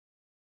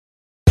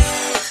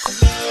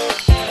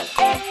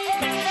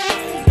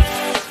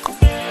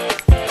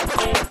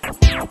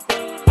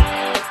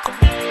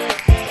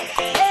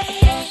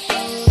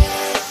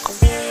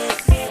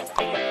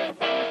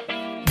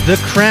The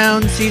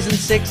Crown Season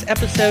 6,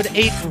 Episode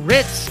 8,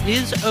 Ritz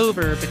is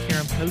over, but here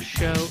on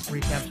post-show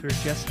recaps, we're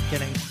just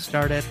getting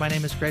started. My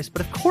name is Grace,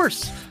 but of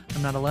course,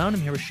 I'm not alone.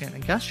 I'm here with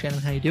Shannon Gus. Shannon,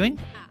 how you doing?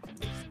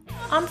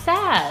 I'm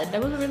sad.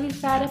 That was a really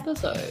sad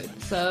episode,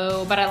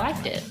 but I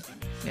liked it.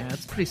 Yeah,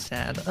 it's pretty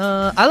sad.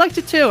 I liked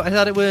it too. I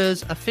thought it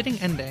was a fitting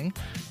ending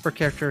for a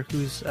character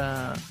who's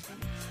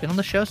been on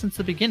the show since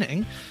the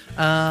beginning.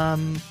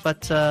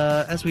 But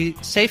as we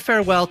say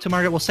farewell to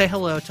Margaret, we'll say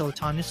hello to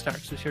LaTanya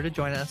Starks, who's here to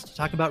join us to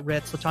talk about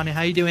Ritz. LaTanya,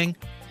 how are you doing?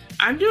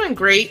 I'm doing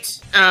great.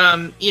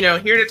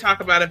 Here to talk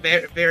about a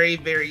very,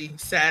 very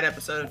sad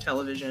episode of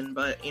television,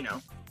 but,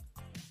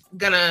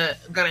 gonna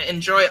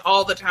enjoy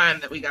all the time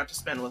that we got to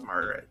spend with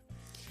Margaret.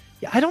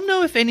 Yeah, I don't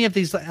know if any of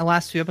these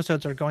last few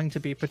episodes are going to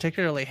be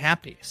particularly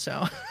happy,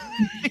 so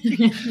I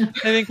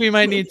think we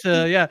might need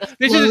to,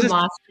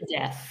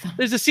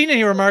 There's a scene in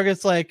here where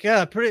Margaret's like,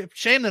 yeah, pretty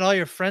shame that all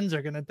your friends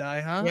are going to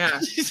die, huh? Yeah.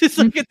 She's just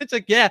like, it's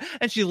like, yeah,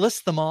 and she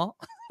lists them all.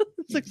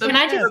 It's like, can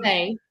I just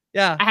say,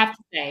 yeah, I have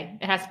to say,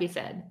 it has to be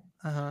said,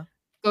 uh-huh.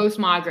 Ghost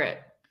Margaret.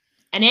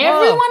 And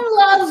everyone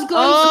loves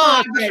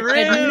Ghost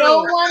Margaret, but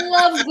no one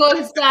loves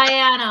Ghost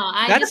Diana.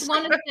 I just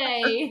want to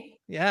say.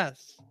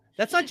 Yes.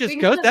 That's not just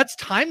ghost. That's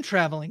time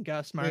traveling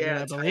Ghost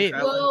Margaret, I believe.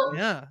 Well,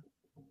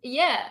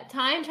 yeah,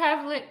 time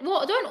traveling.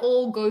 Well, don't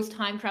all ghosts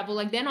time travel?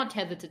 Like, they're not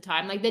tethered to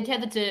time. Like, they're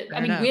tethered to.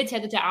 We're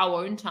tethered to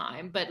our own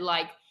time. But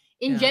like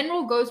in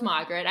general, Ghost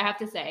Margaret, I have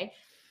to say,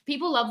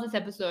 people love this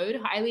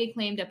episode, highly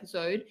acclaimed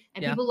episode,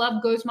 and people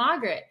love Ghost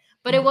Margaret.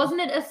 But it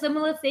wasn't a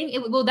similar thing.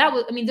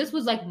 This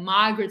was like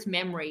Margaret's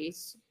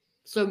memories.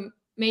 So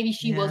maybe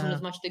she wasn't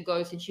as much the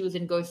ghost, and she was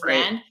in Ghost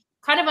Land.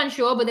 Kind of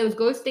unsure, but there was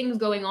ghost things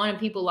going on and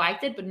people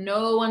liked it, but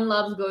no one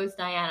loves Ghost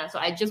Diana. So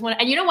I just want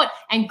to, and you know what?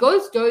 And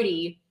Ghost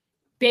Dodie,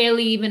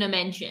 barely even a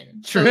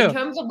mention. True. So in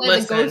terms of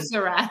where the ghosts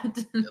are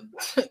at.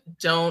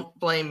 Don't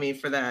blame me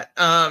for that.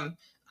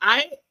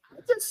 I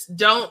just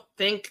don't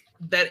think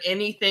that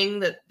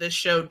anything that this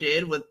show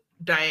did with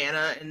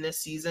Diana in this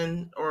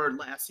season or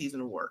last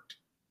season worked.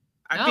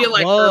 I feel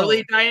like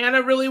early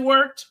Diana really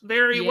worked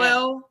very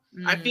well.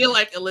 Mm. I feel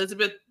like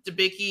Elizabeth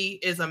Debicki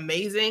is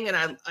amazing and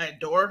I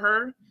adore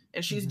her.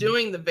 And she's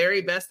doing the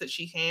very best that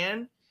she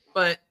can.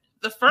 But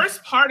the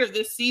first part of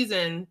this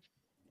season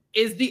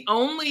is the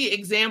only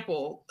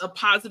example, a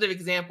positive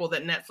example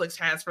that Netflix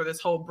has for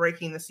this whole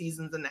breaking the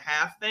seasons into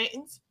half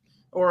things,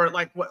 or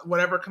like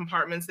whatever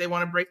compartments they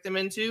want to break them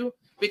into,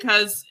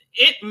 because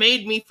it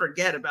made me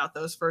forget about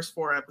those first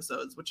 4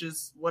 episodes, which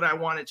is what I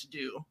wanted to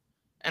do.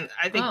 And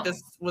I think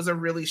this was a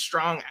really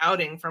strong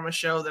outing from a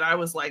show that I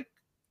was like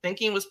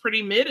thinking was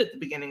pretty mid at the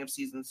beginning of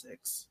season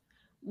 6.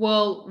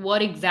 Well,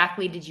 what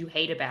exactly did you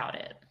hate about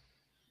it?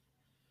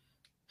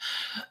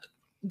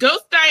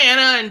 Ghost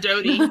Diana and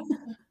Dodie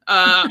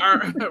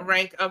are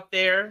rank up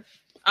there.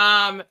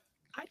 I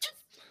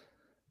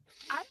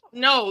don't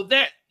know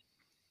that.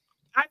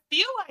 I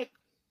feel like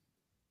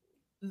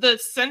the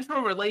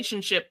central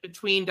relationship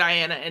between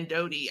Diana and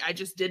Dodie, I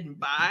just didn't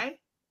buy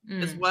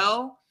as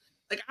well.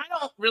 Like, I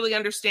don't really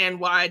understand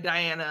why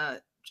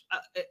Diana,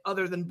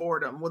 other than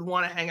boredom, would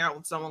want to hang out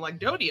with someone like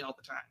Dodie all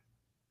the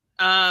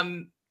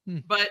time.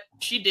 But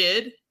she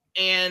did,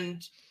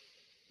 and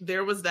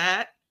there was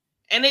that.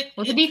 And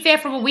to be fair,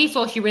 from what we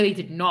saw, she really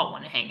did not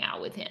want to hang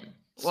out with him.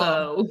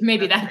 So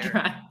maybe that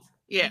drives.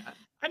 Yeah,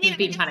 I mean, he's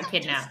being kind of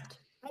kidnapped.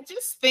 I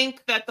just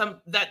think that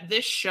that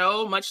this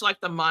show, much like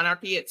the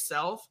monarchy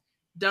itself,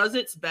 does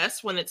its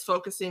best when it's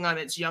focusing on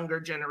its younger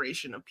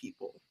generation of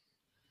people.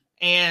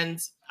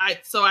 And I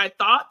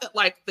thought that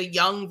like the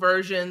young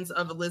versions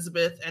of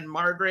Elizabeth and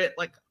Margaret,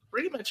 like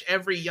pretty much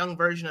every young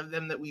version of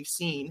them that we've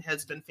seen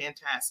has been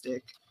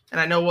fantastic. And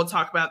I know we'll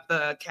talk about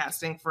the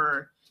casting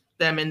for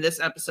them in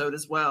this episode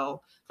as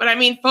well. But I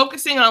mean,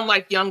 focusing on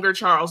like younger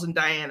Charles and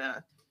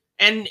Diana,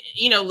 and,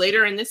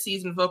 later in this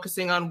season,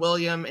 focusing on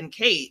William and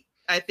Kate,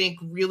 I think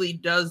really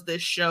does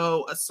this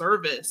show a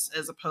service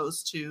as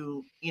opposed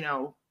to,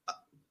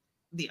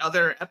 the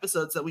other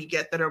episodes that we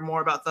get that are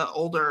more about the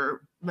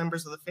older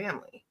members of the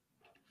family.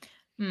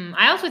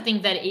 I also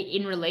think that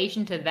in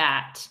relation to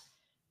that,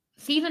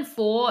 season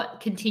 4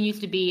 continues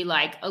to be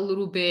like a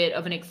little bit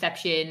of an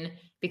exception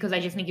because I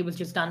just think it was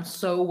just done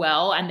so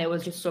well. And there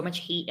was just so much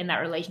heat in that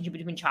relationship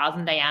between Charles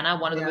and Diana.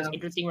 One of the most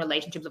interesting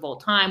relationships of all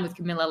time with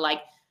Camilla. Like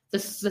the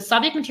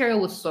subject material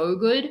was so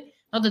good.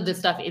 Not that this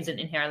stuff isn't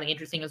inherently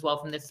interesting as well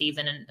from this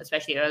season and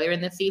especially earlier in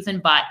this season,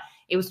 but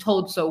it was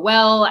told so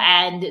well.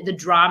 And the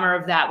drama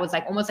of that was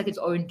like almost like its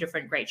own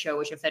different great show,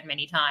 which I've said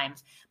many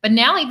times. But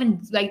now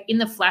even like in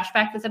the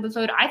flashback this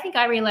episode, I think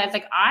I realized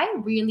like I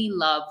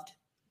loved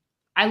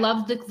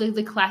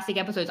the classic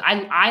episodes.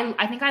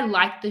 I think I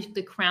like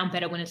the Crown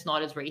better when it's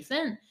not as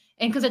recent.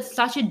 And because it's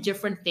such a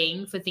different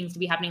thing for things to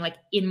be happening like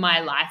in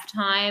my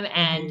lifetime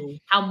and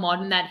how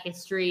modern that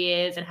history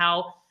is and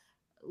how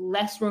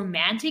less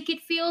romantic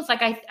it feels.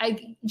 Like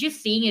I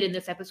just seeing it in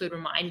this episode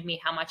reminded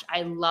me how much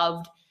I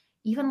loved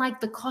even like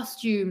the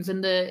costumes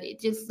and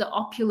the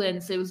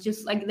opulence. It was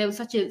just like there was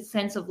such a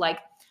sense of like,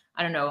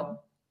 I don't know,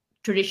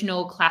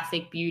 traditional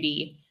classic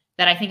beauty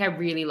that I think I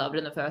really loved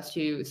in the first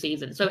 2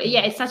 seasons. So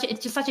yeah, it's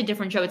just such a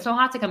different show. It's so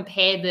hard to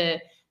compare the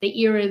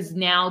eras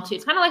now to,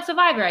 it's kind of like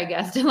Survivor, I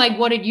guess, to like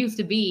what it used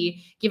to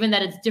be, given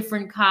that it's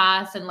different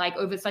casts and like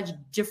over such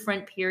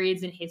different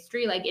periods in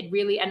history. Like it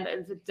really, and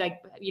it's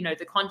like, you know,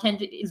 the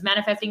content is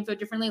manifesting so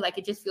differently. Like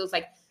it just feels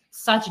like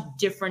such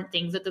different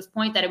things at this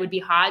point that it would be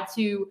hard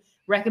to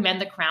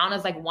recommend The Crown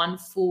as like one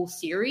full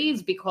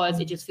series because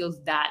it just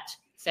feels that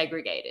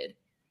segregated.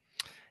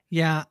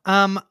 Yeah.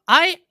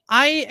 I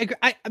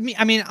agree.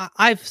 I mean,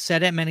 I've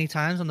said it many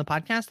times on the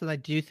podcast that I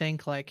do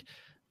think like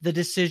the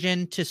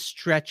decision to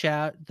stretch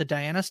out the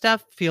Diana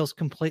stuff feels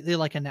completely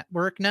like a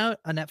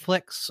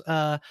Netflix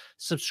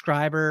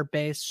subscriber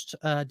based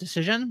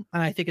decision.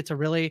 And I think it's a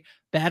really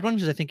bad one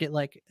because I think it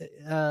like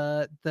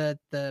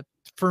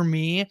for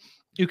me,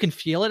 you can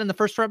feel it in the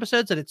first 4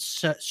 episodes that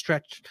it's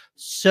stretched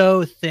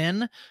so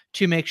thin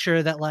to make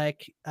sure that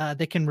like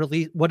they can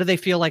release, what do they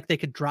feel like they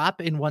could drop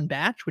in one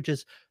batch, which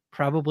is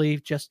probably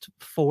just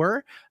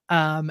 4.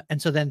 And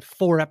so then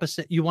 4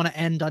 episodes, you want to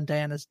end on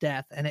Diana's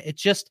death. And it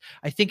just,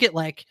 I think it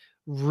like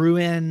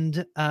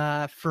ruined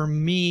for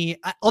me,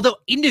 although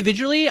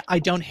individually, I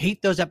don't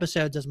hate those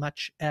episodes as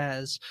much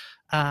as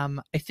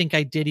I think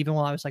I did even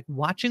while I was like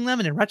watching them.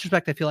 And in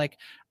retrospect, I feel like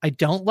I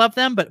don't love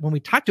them. But when we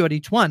talked about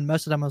each one,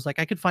 most of them, I was like,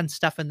 I could find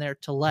stuff in there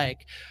to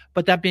like.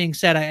 But that being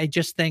said, I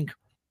just think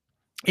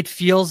it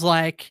feels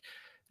like,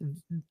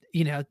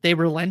 you know, they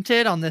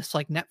relented on this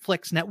like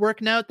Netflix network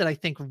note that I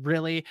think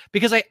really,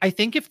 because I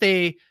think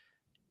the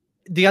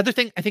other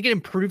thing, I think it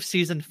improves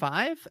season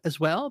 5 as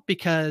well,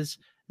 because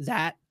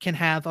that can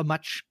have a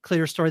much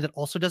clearer story that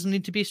also doesn't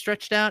need to be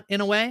stretched out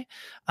in a way.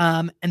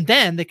 And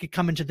then they could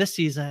come into this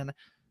season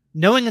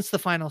knowing it's the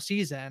final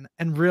season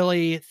and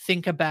really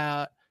think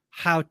about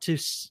how to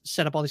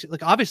set up all these,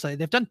 like obviously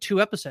they've done 2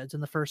 episodes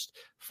in the first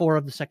 4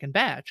 of the second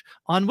batch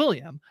on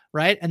William,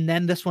 right? And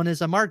then this one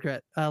is a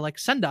Margaret like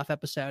send-off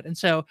episode. And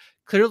so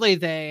clearly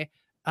they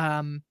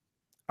are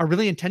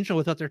really intentional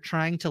with what they're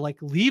trying to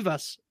like leave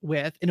us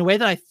with in a way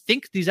that I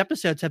think these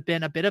episodes have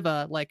been a bit of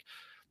a like,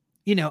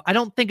 you know, I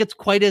don't think it's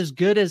quite as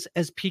good as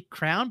peak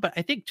Crown, but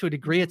I think to a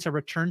degree it's a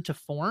return to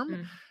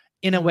form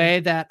in a way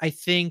that I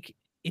think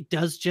it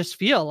does just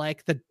feel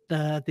like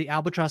the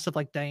albatross of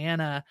like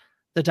Diana,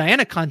 the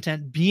Diana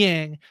content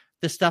being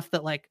the stuff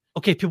that like,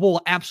 okay, people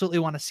will absolutely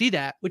want to see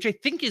that, which I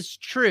think is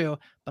true,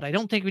 but I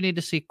don't think we need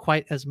to see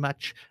quite as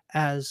much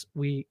as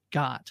we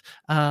got.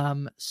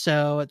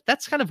 So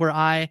that's kind of where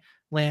I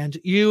land.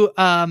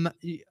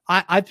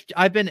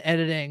 I've been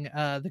editing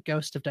the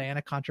Ghost of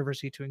Diana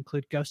controversy to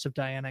include Ghost of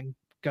Diana and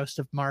Ghost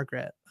of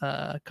Margaret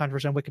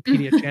controversy on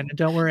Wikipedia. Shannon,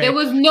 don't worry. There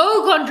was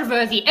no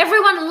controversy.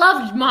 Everyone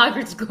loved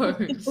Margaret's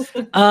ghost.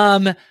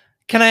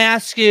 Can I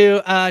ask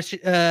you,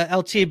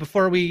 LT,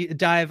 before we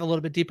dive a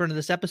little bit deeper into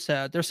this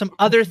episode, there's some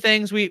other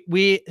things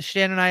we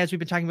Shannon and I, as we've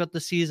been talking about the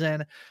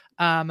season,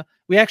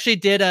 we actually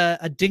did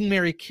a Ding,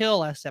 Marry, Kill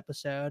last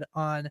episode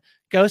on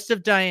Ghost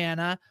of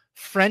Diana,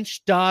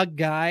 French dog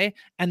guy,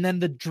 and then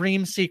the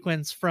dream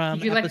sequence from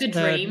Did you like the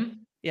dream?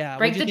 Yeah.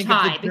 Break the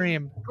tie.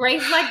 Dream?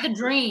 Grace like the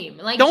dream.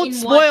 Like don't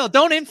spoil.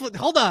 Don't influence.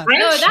 Hold on.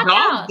 French that's dog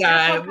out.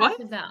 guy. That What?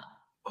 is out.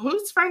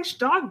 Who's French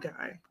dog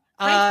guy?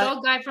 French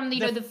dog guy from the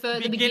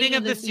beginning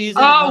of the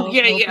season. Oh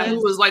yeah.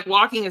 Who was like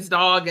walking his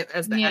dog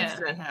as the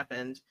accident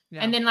happened.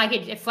 Yeah. And then like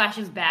it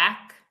flashes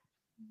back.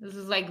 This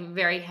is like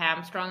very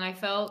hamstrung, I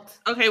felt.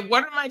 Okay,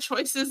 what are my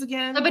choices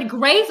again? No, but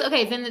Grace,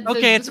 okay, then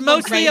it's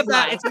mostly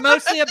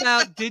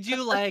about did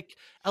you like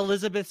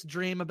Elizabeth's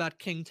dream about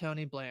King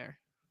Tony Blair?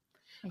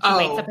 And she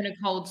wakes up in a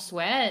cold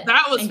sweat.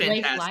 That was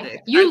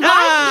fantastic. You like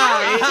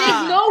that?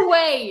 There's no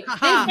way.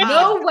 There's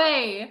no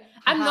way.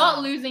 I'm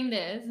not losing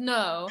this.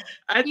 No.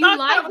 I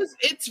thought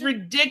it's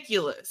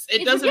ridiculous.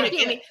 It doesn't make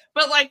any,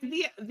 but like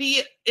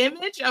the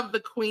image of the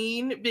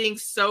queen being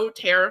so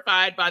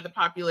terrified by the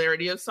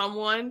popularity of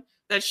someone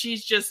that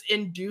she's just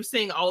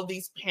inducing all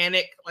these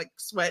panic, like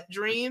sweat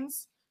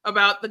dreams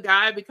about the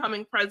guy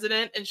becoming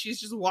president, and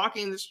she's just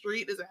walking the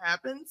street as it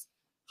happens.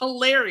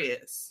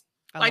 Hilarious.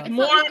 Like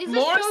more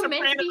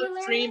Sopranos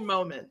extreme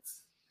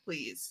moments,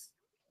 please.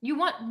 You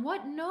want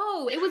what?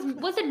 No,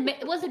 was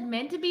it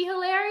meant to be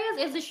hilarious?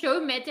 Is the show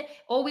meant to?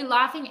 Or are we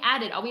laughing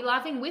at it? Are we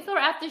laughing with or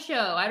at the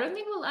show? I don't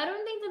think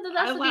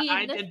that's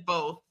I did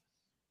both.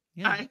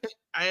 Yeah.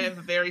 I have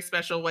a very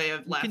special way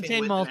of laughing.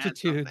 Contain with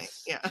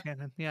multitudes. Yeah.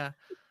 Shannon, yeah.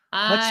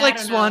 Much like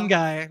Swan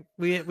Guy,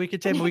 we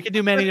could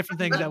do many different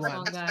things at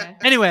once.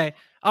 Anyway,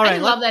 all right. I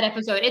love that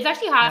episode. It's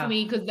actually hard for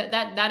me because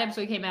that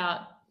episode came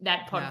out.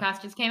 That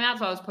podcast just came out,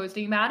 so I was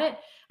posting about it,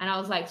 and I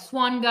was like,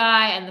 Swan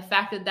Guy, and the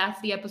fact that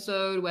that's the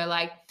episode where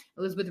like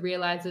Elizabeth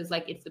realizes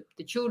like it's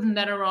the children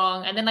that are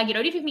wrong, and then like it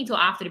only took me till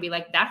after to be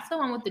like, that's the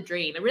one with the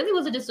dream. It really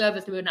was a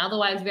disservice to an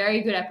otherwise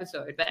very good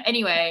episode. But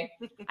anyway,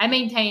 I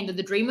maintained that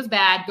the dream was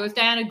bad. Ghost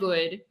Diana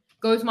good.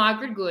 Ghost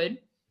Margaret good.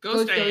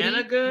 Ghost Diana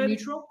Dodie, good.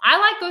 Neutral. I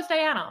like Ghost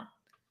Diana.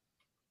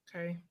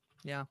 Okay.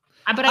 Yeah.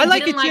 But I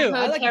like it too.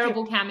 Her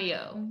terrible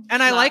cameo.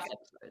 And I like.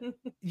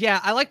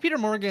 Yeah, I like Peter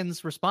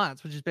Morgan's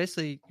response, which is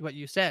basically what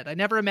you said. I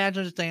never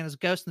imagined Diana's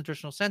ghost in the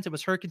traditional sense. It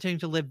was her continuing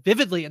to live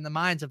vividly in the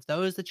minds of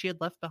those that she had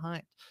left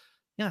behind.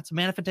 it's a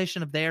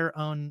manifestation of their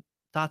own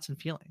thoughts and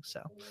feelings.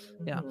 So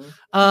yeah. Mhm.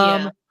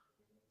 Yeah.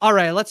 All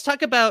right, let's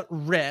talk about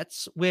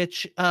Ritz,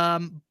 which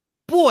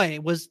boy,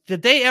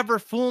 did they ever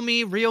fool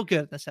me real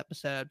good in this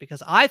episode,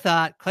 because I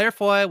thought Claire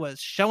Foy was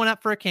showing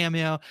up for a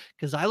cameo,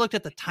 because I looked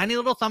at the tiny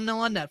little thumbnail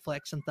on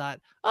Netflix and thought,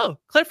 oh,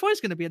 Claire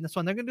Foy's going to be in this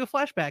one. They're going to do a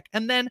flashback.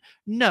 And then,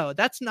 no,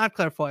 that's not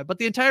Claire Foy. But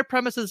the entire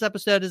premise of this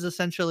episode is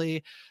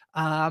essentially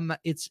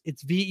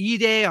it's VE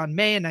Day on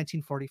May in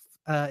 1940.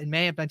 In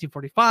May of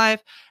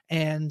 1945,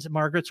 and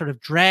Margaret sort of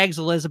drags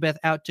Elizabeth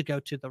out to go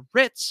to the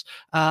Ritz.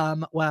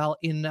 While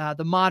in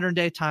the modern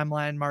day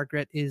timeline,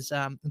 Margaret is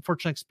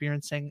unfortunately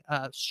experiencing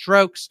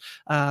strokes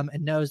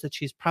and knows that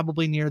she's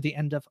probably near the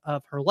end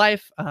of her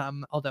life,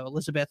 although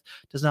Elizabeth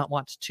does not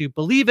want to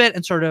believe it.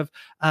 And sort of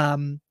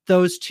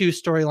those two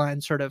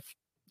storylines sort of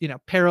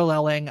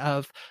paralleling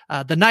of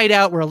the night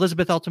out where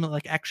Elizabeth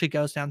ultimately actually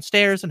goes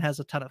downstairs and has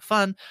a ton of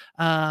fun,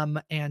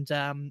 and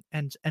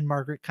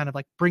Margaret kind of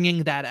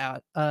bringing that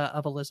out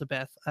of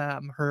Elizabeth,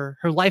 her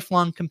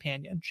lifelong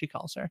companion, she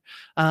calls her.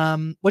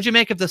 What'd you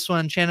make of this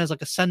one, Shannon, as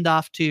a send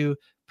off to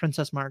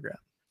Princess Margaret?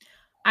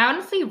 I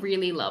honestly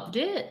really loved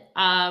it.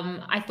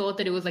 I thought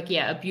that it was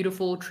a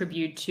beautiful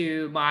tribute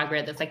to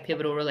Margaret. That's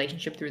pivotal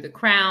relationship through The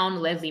Crown.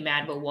 Leslie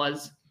Manville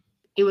was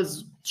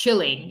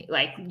chilling,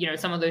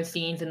 some of those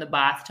scenes in the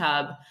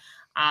bathtub,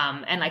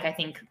 and I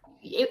think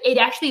it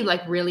actually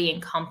really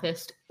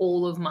encompassed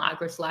all of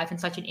Margaret's life in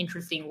such an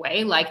interesting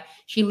way.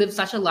 She lived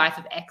such a life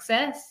of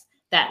excess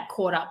that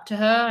caught up to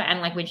her, and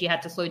when she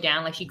had to slow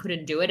down, she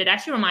couldn't do it. It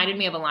actually reminded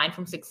me of a line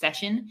from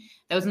Succession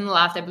that was in the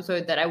last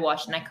episode that I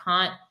watched, and I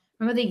can't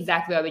remember the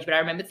exact verbiage, but I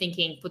remember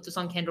thinking, put this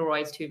on Kendall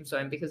Roy's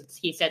tombstone, because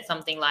he said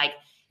something like,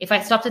 if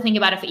I stop to think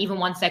about it for even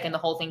 1 second, the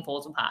whole thing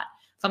falls apart.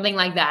 Something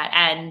like that.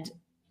 And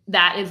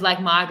that is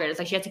Margaret.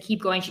 It's she has to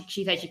keep going.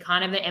 She said she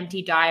can't have an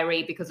empty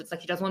diary, because it's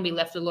she doesn't want to be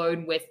left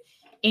alone with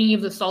any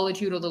of the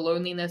solitude or the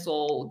loneliness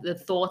or the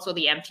thoughts or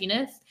the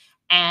emptiness.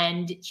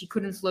 And she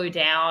couldn't slow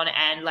down,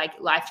 and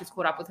life just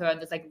caught up with her in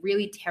this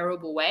really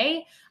terrible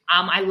way.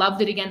 I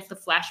loved it against the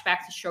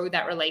flashback to show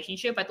that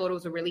relationship. I thought it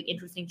was a really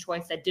interesting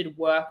choice that did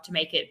work to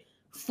make it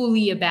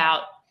fully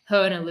about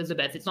her and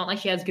Elizabeth. It's not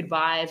she has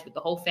goodbyes with the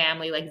whole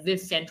family.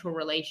 This central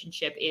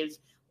relationship is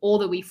all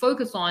that we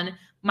focus on.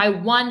 My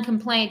one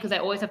complaint, because I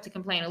always have to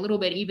complain a little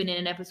bit, even in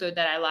an episode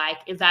that I like,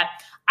 is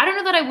that I don't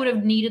know that I would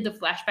have needed the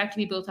flashback to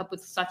be built up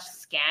with such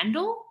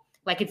scandal.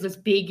 It's going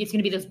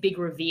to be this big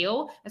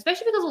reveal,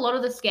 especially because a lot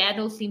of the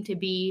scandals seem to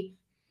be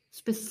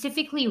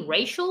specifically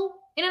racial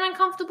in an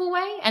uncomfortable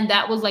way. And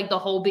that was the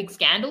whole big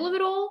scandal of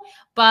it all.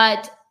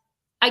 But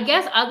I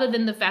guess other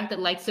than the fact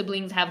that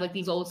siblings have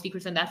these old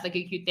secrets and that's a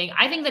cute thing,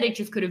 I think that it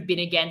just could have been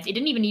it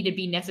didn't even need to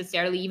be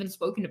necessarily even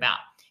spoken about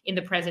in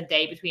the present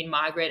day between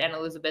Margaret and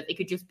Elizabeth. It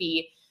could just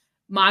be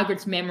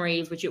Margaret's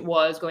memories, which it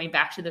was going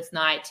back to this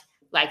night,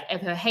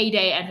 of her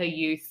heyday and her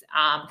youth,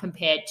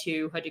 compared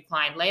to her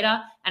decline later.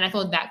 And I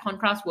thought that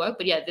contrast worked.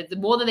 But yeah, the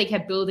more that they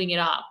kept building it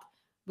up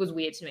was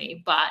weird to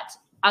me. But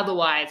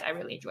otherwise, I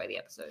really enjoyed the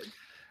episode.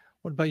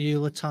 What about you,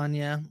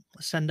 LaTanya?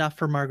 Send off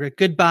for Margaret.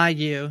 Goodbye,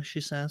 you,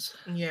 she says.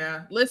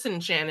 Yeah.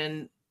 Listen,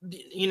 Shannon,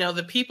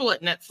 the people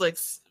at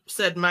Netflix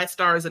said my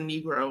star is a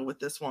Negro with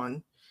this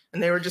one.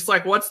 And they were just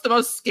what's the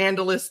most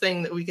scandalous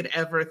thing that we could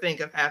ever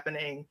think of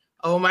happening?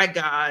 Oh my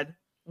God.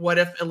 What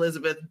if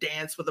Elizabeth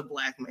danced with a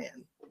black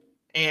man?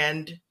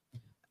 And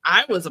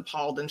I was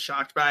appalled and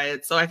shocked by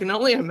it. So I can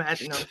only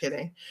imagine. No, I'm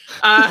kidding.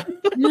 I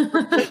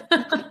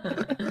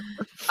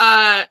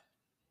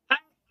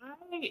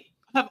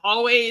have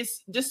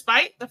always,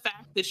 despite the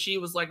fact that she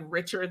was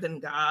richer than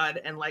God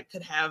and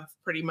could have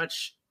pretty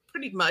much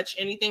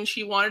anything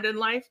she wanted in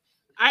life,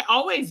 I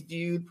always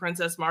viewed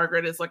Princess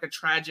Margaret as a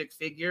tragic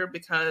figure,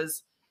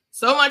 because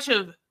so much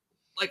of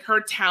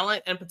her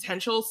talent and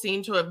potential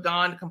seemed to have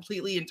gone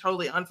completely and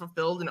totally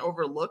unfulfilled and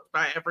overlooked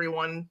by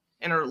everyone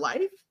in her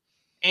life.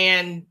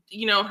 And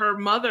her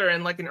mother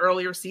in an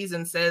earlier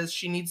season says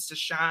she needs to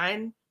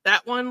shine.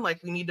 That one, we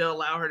need to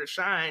allow her to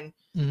shine.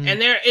 Mm-hmm.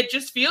 And it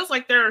just feels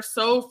there are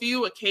so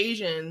few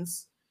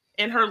occasions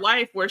in her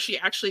life where she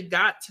actually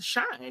got to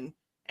shine,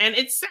 and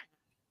it's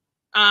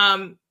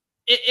sad.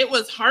 It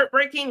was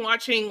heartbreaking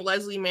watching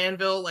Leslie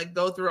Manville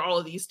go through all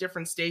of these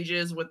different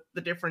stages with the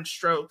different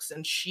strokes,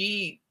 and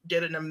she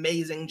did an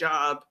amazing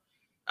job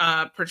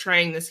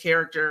portraying this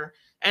character.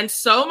 And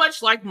so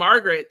much like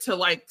Margaret,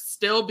 to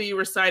still be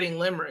reciting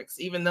limericks,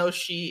 even though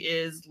she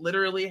is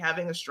literally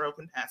having a stroke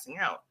and passing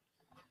out.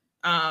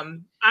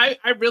 I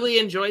really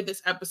enjoyed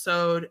this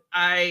episode.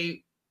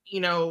 I,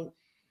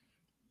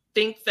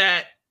 think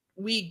that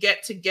we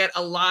get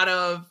a lot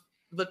of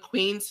the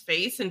Queen's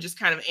face and just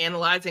kind of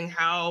analyzing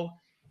how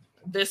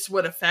this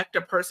would affect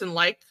a person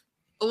like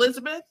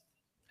Elizabeth,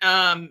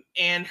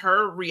 and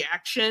her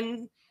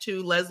reaction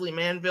to Leslie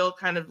Manville,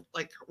 kind of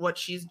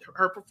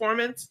her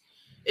performance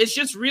is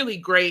just really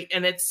great.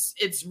 And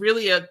it's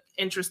really a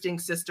interesting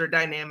sister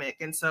dynamic.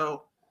 And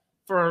so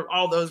for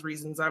all those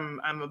reasons,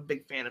 I'm a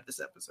big fan of this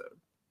episode.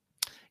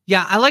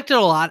 Yeah, I liked it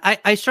a lot.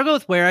 I struggle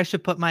with where I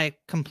should put my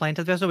complaint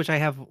of this episode, which I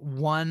have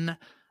one.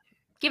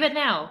 Give it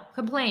now.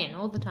 Complain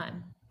all the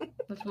time.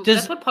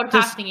 That's what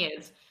podcasting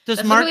is. Does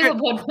That's Margaret?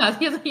 literally what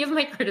podcast. Here's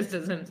my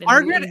criticisms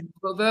Margaret- in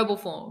verbal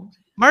form.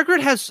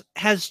 Margaret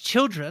has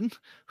children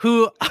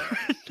who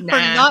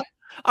Nah.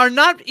 are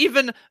not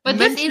even. But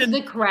this is mentioned.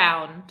 the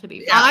crown, to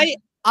be Yeah. fair.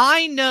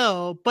 I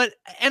know, but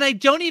I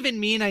don't even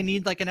mean I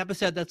need like an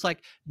episode that's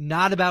like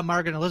not about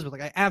Margaret and Elizabeth.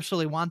 Like I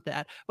absolutely want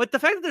that. But the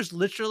fact that there's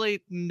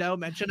literally no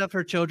mention of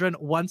her children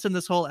once in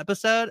this whole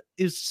episode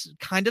is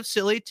kind of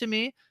silly to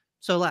me.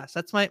 So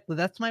that's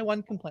my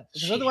one complaint.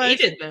 Because She otherwise,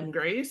 hated them,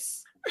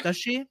 Grace. does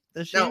she?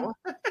 No.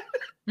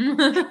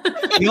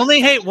 We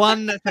only hate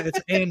one. It's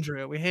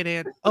Andrew. We hate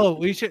Andrew. Oh,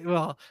 we should.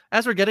 Well,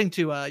 as we're getting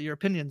to your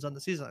opinions on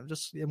the season,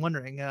 I'm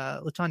wondering,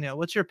 Latanya,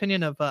 what's your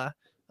opinion of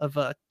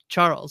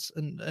Charles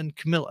and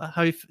Camilla?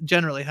 How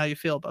generally how you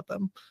feel about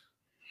them?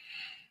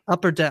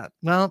 Up or down?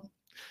 Well,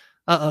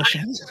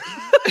 Shannon.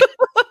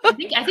 I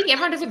think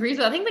everyone disagrees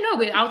with. I think we know,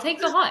 but I'll take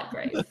the hot,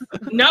 Grace.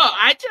 No,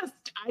 I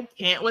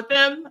can't with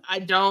them. I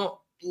don't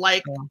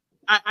like. Yeah.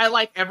 I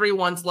like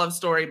everyone's love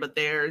story, but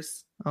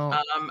theirs.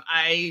 Oh.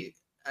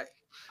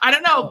 I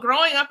don't know.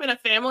 Growing up in a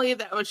family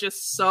that was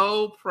just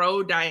so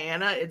pro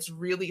Diana, it's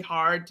really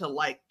hard to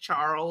like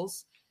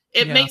Charles.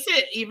 It makes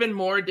it even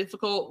more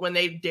difficult when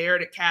they dare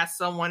to cast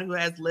someone who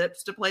has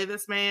lips to play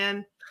this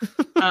man.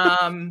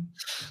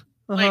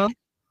 Like,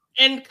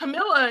 and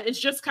Camilla is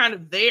just kind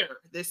of there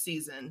this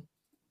season.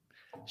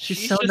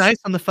 She's so nice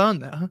on the phone,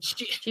 though.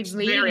 She's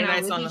very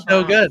nice on the phone.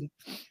 So good.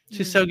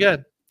 She's so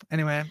good.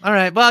 Anyway, all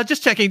right. Well,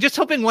 just checking. Just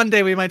hoping one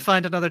day we might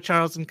find another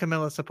Charles and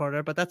Camilla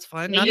supporter, but that's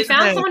fine. You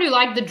found someone who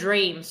liked the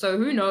dream, so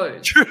who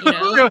knows? True. You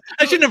know?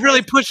 I shouldn't have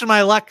really pushed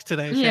my luck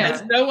today. Yeah.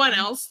 Has no one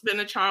else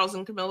been a Charles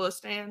and Camilla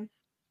stan?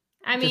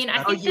 I mean,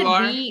 I think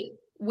that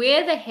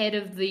we're the head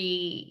of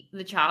the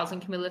Charles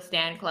and Camilla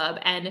Stan Club,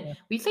 and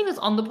we've seen this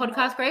on the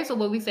podcast, Grace, or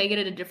will we say it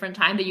at a different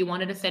time that you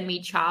wanted to send me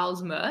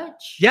Charles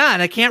merch? Yeah,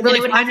 and I can't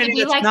really find any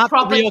that's like not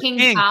proper the real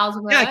King Charles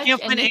merch. Yeah, I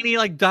can't find any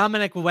like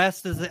Dominic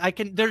West.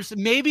 There's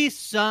maybe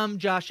some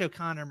Josh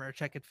O'Connor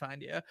merch I could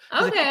find you.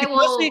 Okay,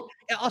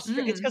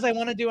 it's because I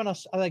want to do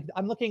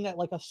I'm looking at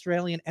like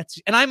Australian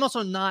Etsy, and I'm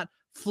also not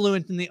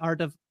fluent in the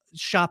art of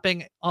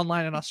shopping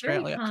online in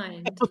Australia.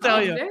 I'll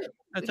tell you.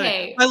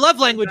 Okay. My love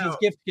language is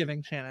gift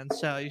giving, Shannon.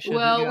 So you should.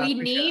 Well, we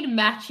need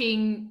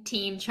matching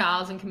Team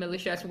Charles and Camilla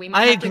shirts. We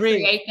might have to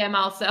create them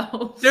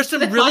ourselves. There's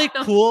some really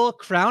cool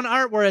crown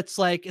art where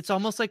it's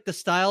almost like the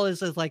style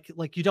is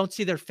like you don't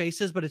see their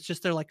faces, but it's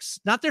just their like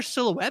not their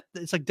silhouette.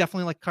 It's like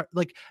definitely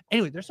like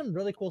anyway. There's some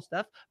really cool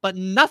stuff, but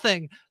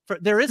nothing for.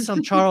 There is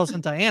some Charles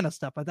and Diana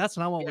stuff, but that's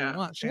not what we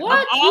want. Shannon.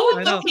 What? All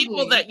of the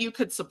people that you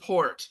could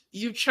support,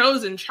 you've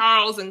chosen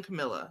Charles and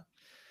Camilla.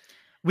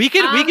 We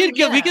could lay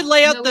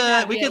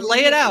out we could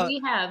lay it out.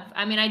 We have.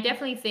 I mean, I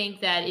definitely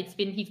think that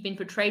he's been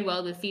portrayed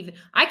well this season.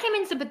 I came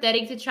in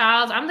sympathetic to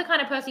Charles. I'm the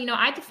kind of person,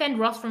 I defend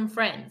Ross from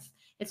Friends.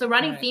 It's a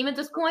running theme at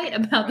this point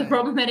about the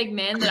problematic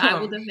men that I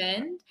will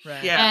defend,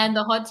 and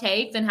the hot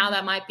takes and how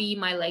that might be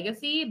my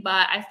legacy.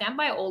 But I stand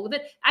by all of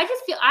it.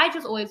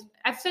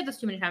 I've said this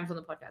too many times on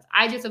the podcast.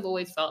 I just have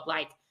always felt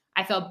like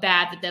I felt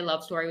bad that their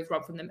love story was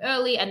robbed from them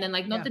early, and then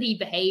not that he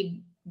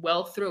behaved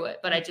well through it,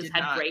 but I just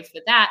had grace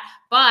for that.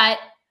 But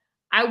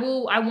I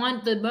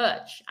want the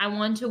merch. I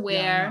want to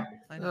wear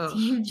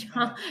Team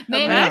Charles.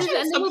 Imagine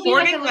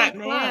supporting that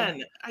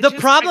man. The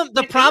problem,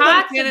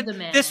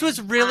 this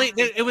was really,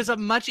 it was a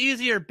much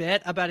easier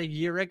bit about a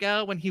year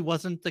ago when he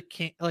wasn't the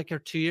king, or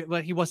 2 years,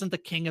 when he wasn't the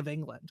king of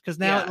England. Because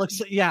now it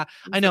looks,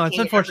 I know it's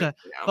unfortunate,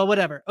 but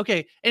whatever.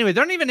 Okay. Anyway,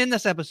 they're not even in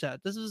this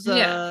episode. This is,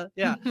 Well,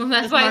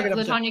 that's why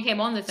Latanya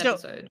came on this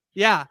episode.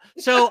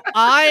 So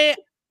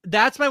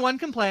that's my one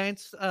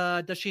complaint.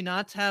 Does she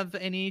not have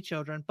any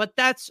children? But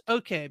that's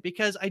okay,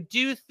 because I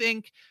do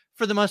think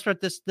for the most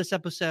part this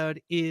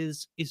episode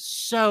is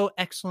so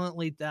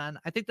excellently done.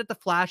 I think that the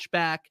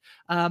flashback,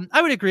 I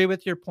would agree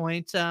with your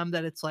point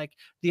that it's like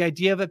the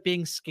idea of it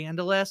being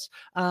scandalous.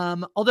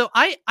 Although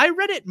I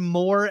read it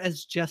more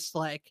as just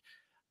like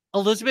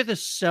Elizabeth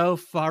is so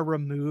far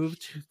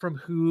removed from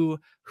who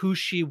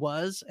she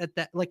was at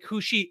that, like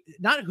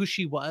not who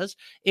she was.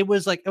 It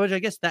was like, I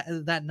guess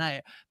that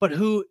night, but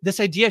this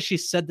idea, she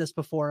said this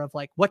before, of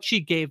like what she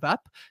gave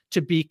up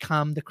to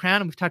become the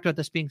crown. And we've talked about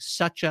this being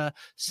such a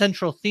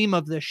central theme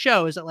of this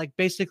show, is that like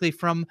basically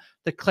from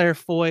the Claire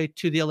Foy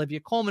to the Olivia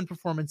Colman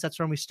performance, that's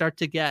when we start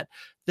to get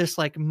this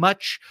like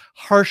much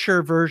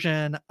harsher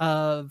version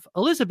of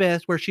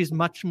Elizabeth, where she's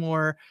much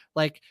more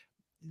like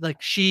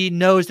she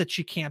knows that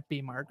she can't be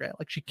Margaret,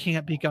 like she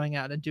can't be going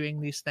out and doing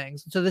these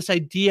things. And so this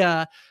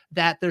idea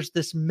that there's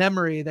this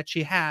memory that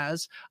she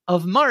has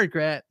of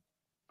Margaret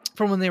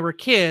from when they were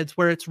kids,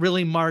 where it's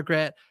really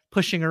Margaret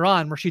pushing her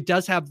on, where she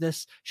does have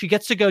this, she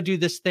gets to go do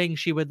this thing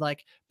she would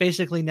like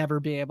basically never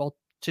be able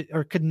to,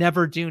 or could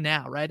never do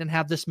now, right? And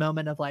have this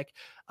moment of like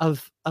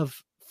of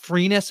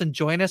freeness and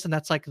joyness, and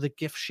that's like the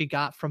gift she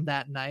got from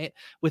that night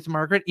with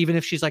Margaret. Even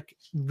if she's like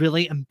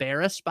really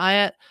embarrassed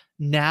by it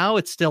now,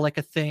 it's still like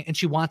a thing, and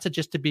she wants it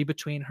just to be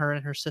between her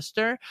and her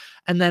sister.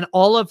 And then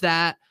all of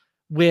that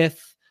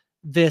with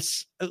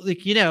this,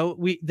 like,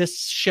 this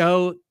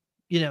show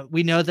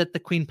we know that the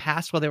queen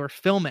passed while they were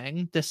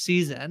filming this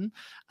season.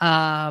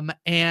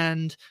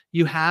 And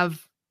you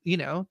have,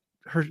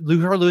 her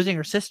losing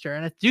her sister.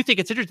 And I do think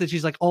it's interesting that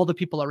she's like, all the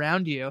people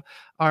around you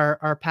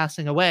are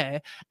passing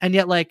away. And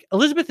yet like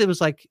Elizabeth, it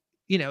was like,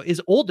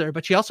 is older,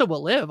 but she also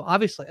will live,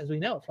 obviously, as we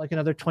know, for like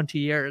another 20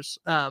 years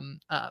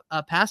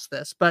past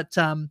this. But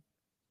the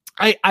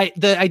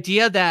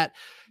idea that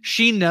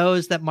she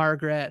knows that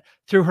Margaret,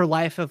 through her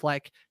life of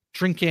like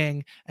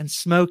drinking and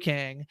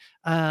smoking,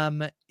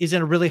 is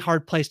in a really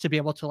hard place to be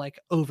able to like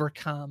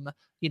overcome,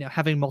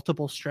 having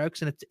multiple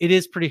strokes. And it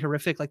is pretty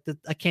horrific. Like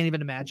I can't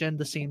even imagine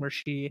the scene where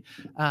she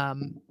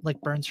like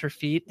burns her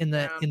feet in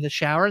the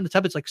shower in the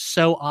tub. It's like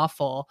so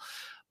awful.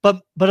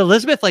 But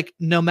Elizabeth, like,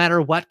 no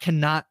matter what,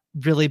 cannot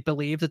really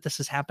believe that this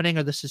is happening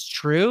or this is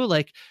true.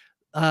 Like,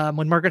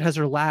 when Margaret has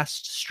her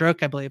last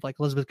stroke, I believe, like,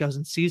 Elizabeth goes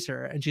and sees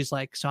her and she's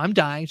like, so I'm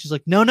dying. She's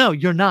like, no,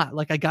 you're not.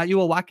 Like, I got you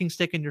a walking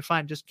stick and you're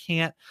fine. Just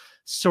can't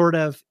sort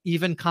of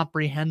even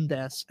comprehend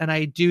this. And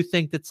I do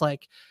think that's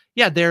like,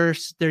 yeah,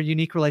 there's their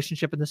unique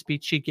relationship in the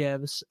speech she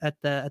gives at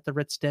the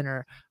Ritz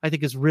dinner, I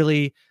think is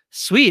really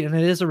sweet. And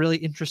it is a really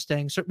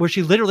interesting, where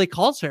she literally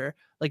calls her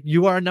like,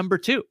 you are number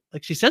two.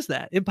 Like, she says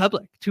that in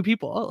public to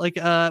people, like,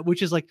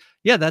 which is like,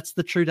 yeah, that's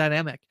the true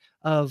dynamic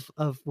of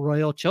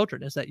royal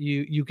children, is that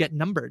you get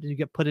numbered and you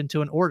get put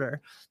into an order.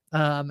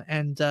 So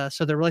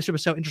their relationship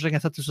was so interesting. I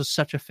thought this was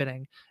such a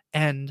fitting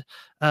end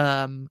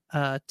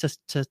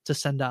to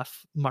send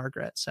off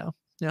Margaret. So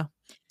yeah,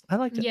 I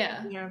liked it.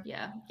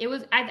 Yeah. It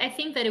was, I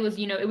think that it was,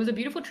 it was a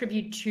beautiful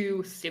tribute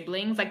to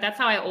siblings. Like, that's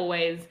how I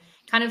always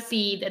kind of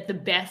see at the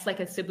best, like,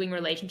 a sibling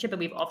relationship. And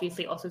we've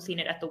obviously also seen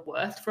it at the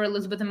worst for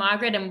Elizabeth and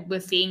Margaret. And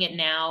we're seeing it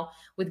now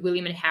with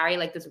William and Harry,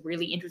 like this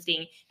really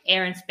interesting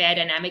heir and spare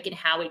dynamic and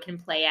how it can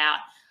play out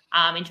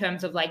in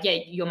terms of like, yeah,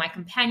 you're my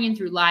companion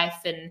through life.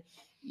 And,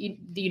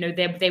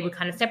 they were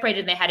kind of separated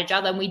and they had each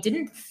other. And we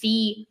didn't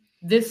see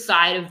this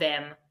side of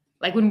them.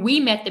 Like, when we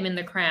met them in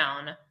The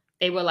Crown,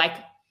 they were like,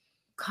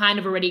 kind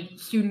of already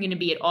soon going to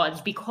be at odds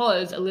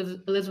because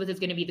Elizabeth is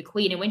going to be the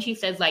queen. And when she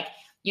says like,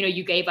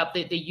 you gave up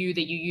the you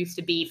that you used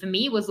to be, for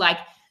me it was like,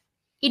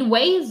 in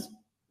ways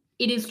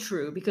it is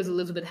true, because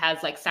Elizabeth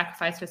has like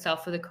sacrificed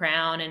herself for the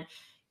crown, and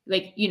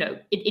like,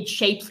 it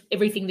shapes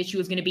everything that she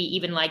was going to be,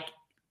 even like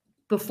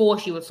before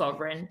she was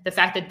sovereign. The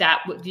fact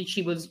that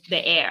she was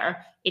the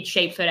heir, it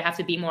shapes her to have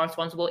to be more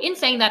responsible. In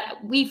saying that,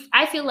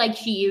 I feel like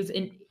she is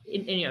in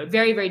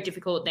very, very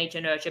difficult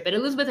nature nurture, but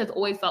Elizabeth has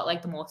always felt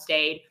like the more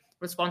staid,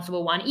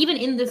 responsible one. Even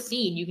in this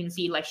scene, you can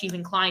see like she's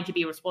inclined to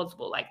be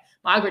responsible. Like,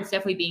 Margaret's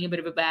definitely being a bit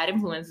of a bad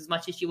influence, as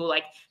much as she will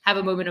like have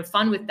a moment of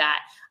fun with that.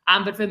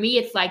 But for me,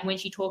 it's like when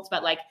she talks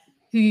about like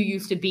who you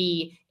used to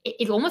be,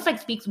 it almost like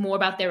speaks more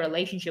about their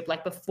relationship.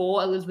 Like,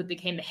 before Elizabeth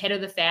became the head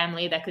of the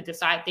family that could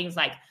decide things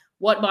like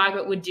what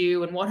Margaret would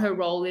do and what her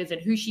role is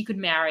and who she could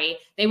marry,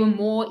 they were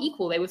more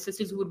equal. They were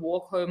sisters who would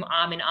walk home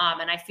arm in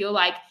arm. And I feel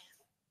like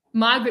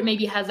Margaret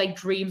maybe has like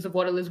dreams of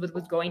what Elizabeth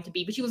was going to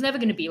be, but she was never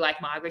going to be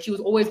like Margaret. She was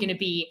always going to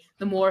be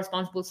the more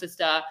responsible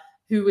sister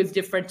who was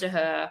different to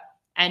her.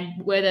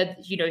 And whether,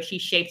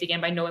 she's shaped again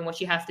by knowing what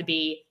she has to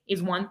be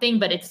is one thing,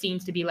 but it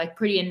seems to be like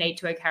pretty innate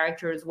to her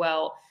character as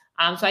well.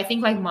 So I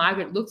think like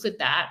Margaret looks at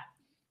that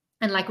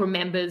and like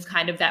remembers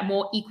kind of that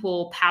more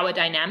equal power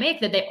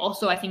dynamic that they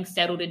also, I think,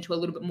 settled into a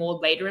little bit more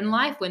later in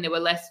life when there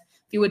were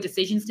fewer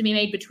decisions to be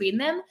made between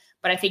them.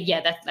 But I think,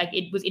 yeah, that's like,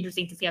 it was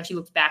interesting to see how she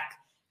looks back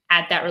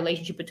at that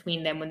relationship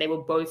between them when they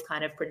were both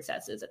kind of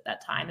princesses at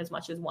that time, as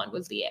much as one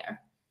was the heir.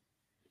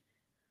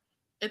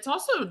 It's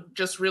also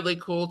just really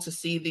cool to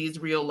see these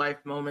real life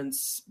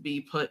moments be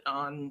put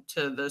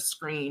onto the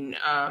screen.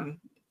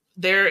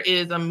 There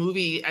is a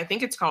movie, I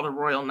think it's called A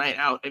Royal Night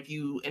Out, if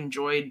you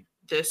enjoyed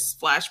this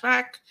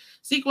flashback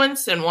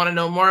sequence and want to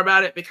know more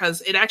about it,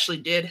 because it actually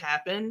did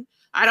happen.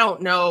 I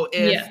don't know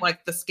if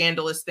like the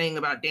scandalous thing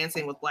about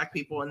dancing with Black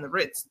people in the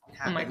Ritz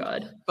happened. Oh my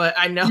God. But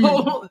I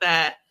know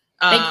that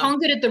they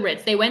conquered at the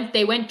Ritz. They went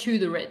to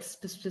the Ritz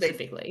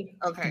specifically.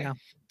 Okay. Yeah.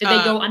 Did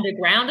they go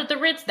underground at the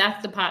Ritz?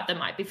 That's the part that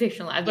might be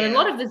fictionalized. But a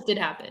lot of this did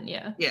happen,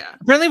 yeah. Yeah.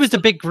 Apparently it was a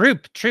big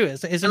group, true.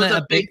 Isn't it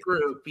a big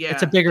group? Yeah.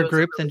 It's a bigger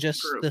group than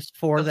just this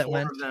four that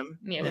went. Of them.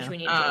 Yeah, which we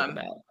need to talk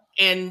about.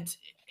 And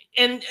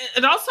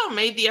it also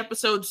made the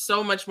episode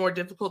so much more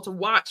difficult to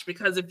watch,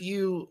 because if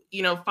you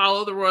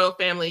follow the royal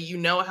family,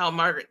 how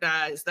Margaret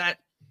dies. That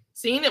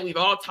scene that we've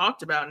all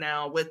talked about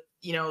now with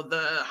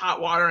the hot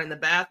water in the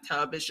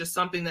bathtub is just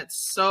something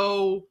that's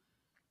so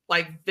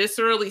like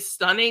viscerally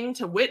stunning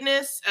to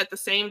witness. At the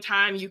same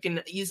time, you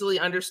can easily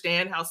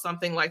understand how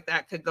something like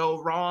that could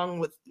go wrong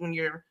with when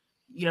you're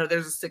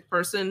there's a sick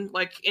person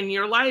like in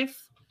your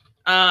life.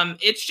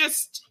 It's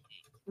just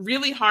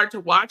really hard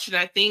to watch. And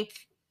I think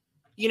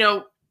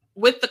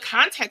with the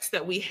context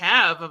that we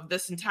have of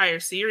this entire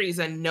series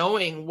and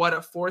knowing what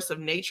a force of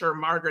nature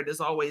Margaret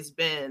has always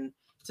been,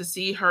 to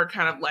see her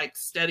kind of like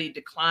steady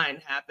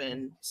decline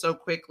happen so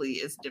quickly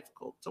is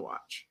difficult to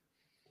watch.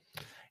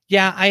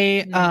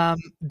 Yeah,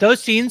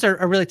 those scenes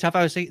are really tough.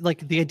 I was saying,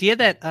 like, the idea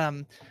that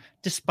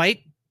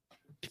despite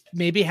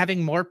maybe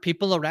having more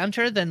people around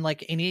her than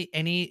like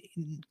any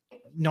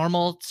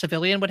normal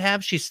civilian would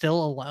have. She's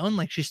still alone.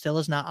 Like she still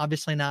is not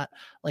obviously not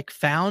like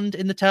found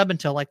in the tub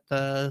until like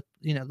the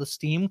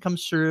steam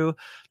comes through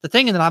the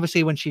thing. And then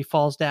obviously when she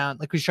falls down,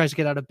 like when she tries to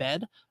get out of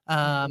bed,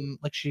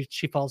 like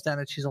she falls down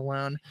and she's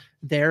alone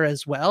there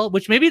as well,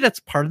 which maybe that's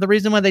part of the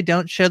reason why they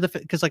don't show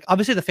because like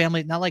obviously the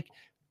family, not like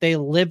they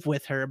live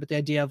with her, but the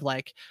idea of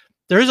like,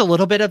 there is a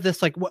little bit of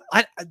this, like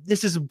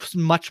this is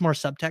much more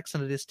subtext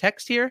than it is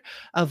text here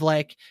of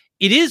like,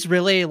 it is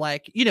really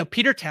like,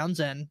 Peter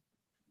Townsend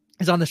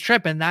is on this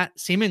trip and that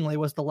seemingly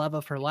was the love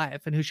of her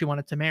life and who she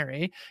wanted to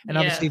marry. And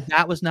obviously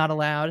that was not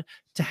allowed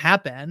to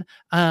happen.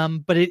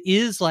 But it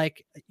is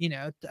like,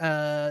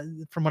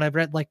 from what I've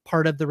read, like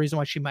part of the reason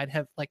why she might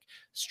have like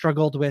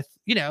struggled with,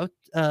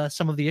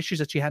 some of the issues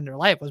that she had in her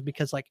life was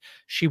because like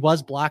she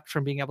was blocked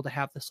from being able to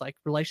have this like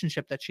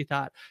relationship that she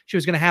thought she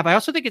was going to have. I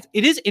also think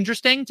it is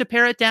interesting to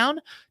pare it down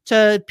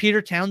to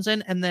Peter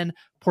Townsend and then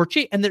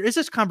Porchy. And there is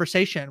this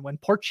conversation when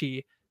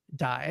Porchy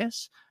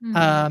dies.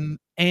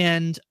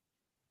 And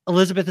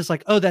Elizabeth is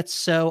like, oh, that's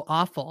so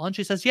awful. And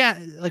she says, yeah,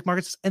 like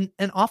Margaret says,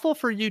 and awful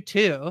for you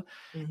too.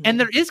 And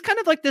there is kind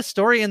of like this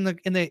story in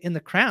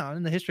the Crown,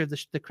 in the history of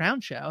the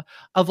Crown show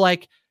of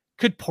like,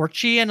 could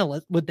Porchy and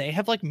would they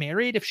have like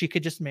married if she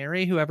could just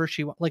marry whoever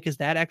she like, is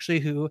that actually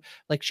who,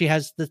 like she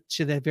has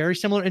the very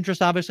similar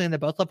interests, obviously, and they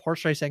both love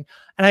horse racing.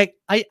 And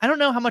I don't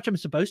know how much I'm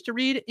supposed to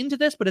read into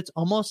this, but it's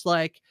almost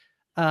like,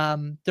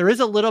 there is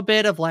a little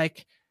bit of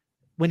like,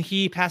 when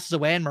he passes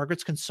away and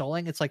Margaret's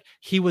consoling, it's like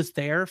he was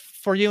there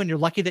for you and you're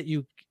lucky that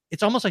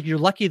it's almost like you're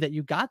lucky that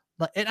you got,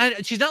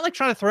 and she's not like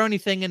trying to throw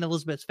anything in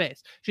Elizabeth's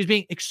face. She's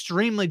being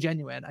extremely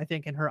genuine, I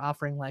think, in her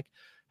offering like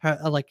her,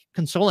 like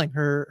consoling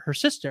her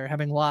sister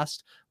having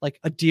lost like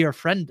a dear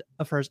friend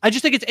of hers. I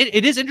just think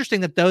it is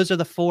interesting that those are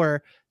the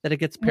four that it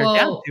gets pared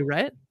down to,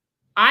 right?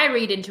 I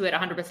read into it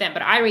 100%,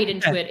 but I read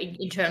into it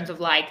in terms of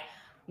like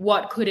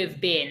what could have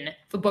been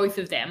for both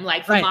of them.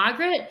 Like for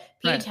Margaret,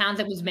 Peter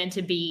Townsend was meant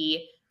to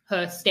be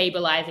her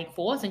stabilizing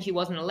force and she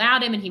wasn't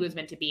allowed him, and he was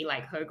meant to be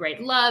like her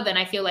great love. And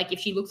I feel like if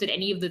she looks at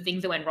any of the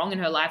things that went wrong in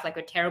her life, like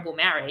a terrible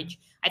marriage,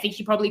 I think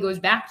she probably goes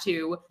back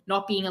to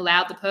not being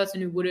allowed the person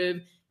who would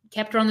have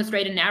kept her on the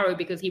straight and narrow,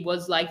 because he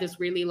was like this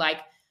really like,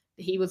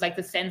 he was like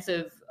the sense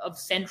of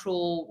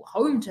central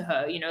home to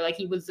her, like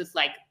he was this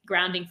like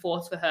grounding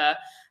force for her.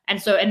 And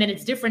then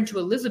it's different to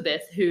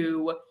Elizabeth,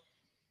 who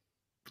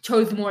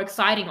chose the more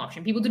exciting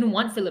option. People didn't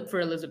want Philip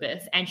for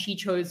Elizabeth, and she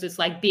chose this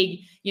like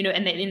big, and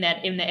in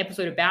the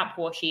episode about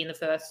Portia in the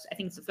first, I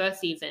think it's the first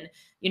season,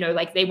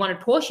 like they wanted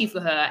Portia for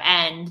her,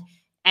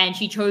 and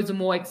she chose a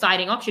more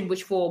exciting option,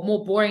 which for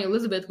more boring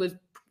Elizabeth was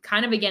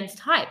kind of against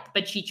hype,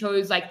 but she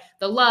chose like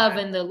the love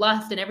and the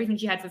lust and everything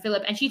she had for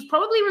Philip, and she's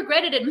probably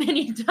regretted it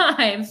many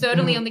times,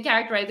 certainly on the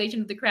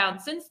characterization of the Crown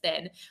since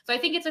then. So I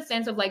think it's a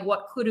sense of like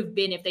what could have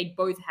been if they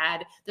both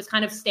had this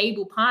kind of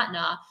stable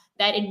partner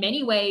that in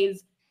many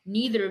ways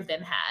neither of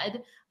them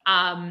had,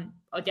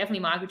 or definitely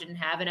Margaret didn't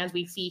have. And as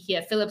we see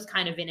here, Philip's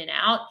kind of in and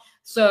out.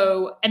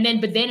 So,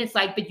 but then it's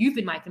like, but you've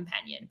been my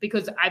companion,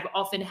 because I've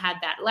often had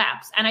that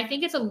lapse. And I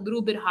think it's a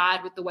little bit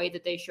hard with the way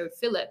that they show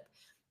Philip,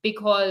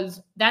 because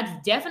that's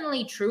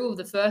definitely true of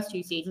the first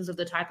two seasons of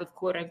the type of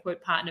quote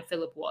unquote partner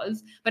Philip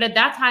was. But at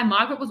that time,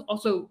 Margaret was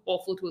also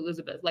awful to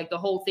Elizabeth. Like the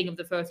whole thing of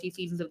the first two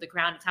seasons of The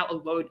Crown, it's how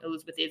alone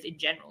Elizabeth is in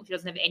general. She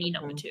doesn't have any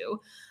number two.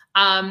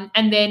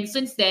 And then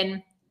since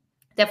then,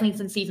 definitely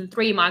since season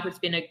 3, Margaret's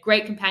been a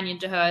great companion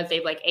to her.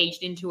 They've like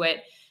aged into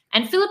it.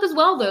 And Philip as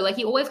well, though, like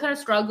he always kind of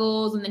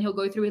struggles, and then he'll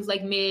go through his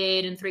like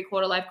mid and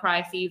 3/4 life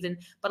crises.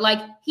 But like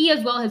he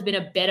as well has been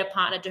a better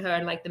partner to her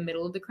in like the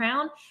middle of The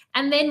Crown.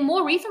 And then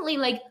more recently,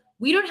 like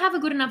we don't have a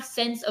good enough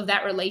sense of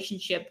that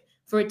relationship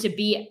for it to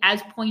be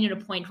as poignant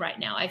a point right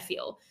now. I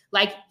feel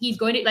like he's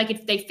going to, like,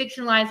 if they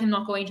fictionalize him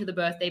not going to the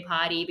birthday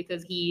party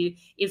because he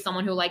is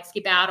someone who'll like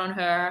skip out on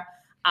her,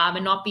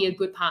 and not be a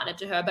good partner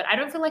to her. But I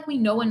don't feel like we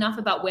know enough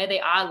about where they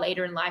are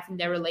later in life in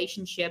their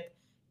relationship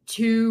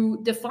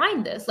to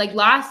define this. Like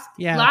last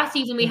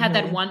season, we had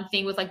that one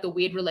thing with like the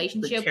weird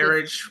relationship the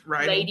carriage with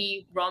riding.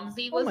 Lady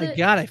Romsey. Was it? Oh my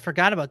God, I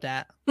forgot about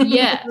that.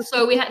 Yeah.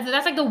 So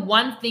that's like the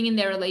one thing in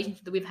their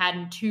relationship that we've had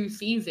in 2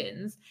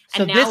 seasons.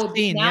 So and this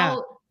scene,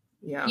 now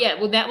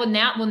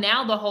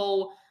the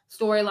whole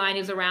storyline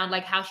is around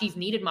like how she's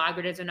needed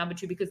Margaret as her number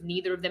 2, because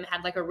neither of them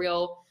had like a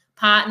real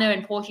partner,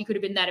 and Portia could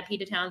have been that, and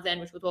Peter Townsend,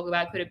 which we'll talk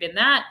about, could have been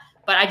that.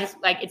 But I just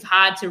like, it's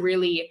hard to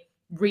really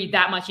read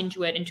that much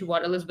into it, into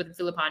what Elizabeth and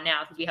Philip are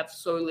now, because we have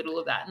so little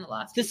of that in the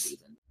last 2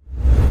 seasons.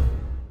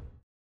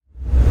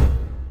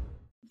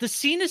 The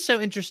scene is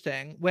so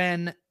interesting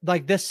when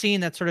like this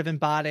scene that sort of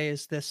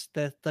embodies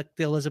the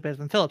Elizabeth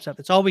and Philip stuff.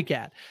 It's all we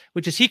get,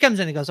 which is he comes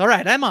in and goes, all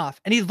right, I'm off.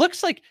 And he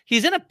looks like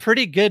he's in a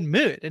pretty good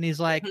mood. And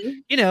he's like,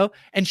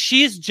 and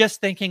she's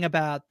just thinking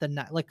about the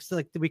night. Like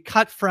we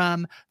cut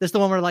from this, the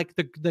one where like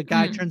the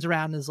guy turns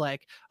around and is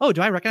like, oh,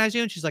 do I recognize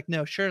you? And she's like,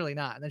 no, surely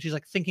not. And then she's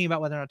like thinking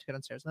about whether or not to go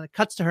downstairs. And then it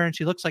cuts to her and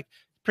she looks like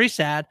pretty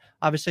sad.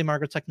 Obviously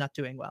Margaret's like not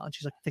doing well. And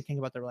she's like thinking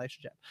about the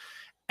relationship.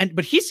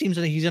 but he seems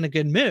like he's in a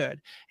good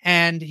mood,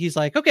 and he's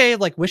like, okay,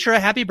 like wish her a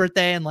happy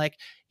birthday, and like,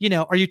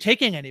 are you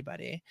taking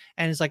anybody?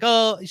 And he's like,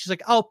 oh, she's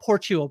like, oh,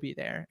 Porchy will be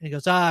there. And he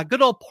goes,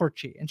 good old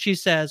Porchy. And she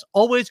says,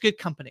 always good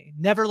company,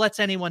 never lets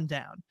anyone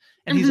down.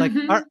 And he's like,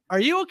 are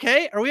you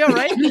okay? Are we all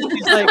right?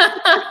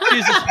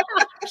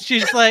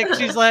 She's like,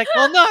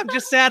 well, no, I'm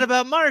just sad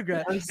about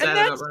Margaret.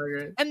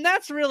 And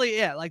that's really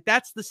it. Like,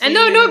 that's the scene.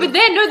 And but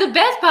then the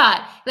best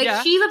part,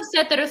 like, she's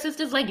upset that her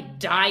sister's like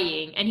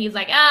dying, and he's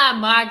like,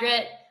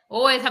 Margaret,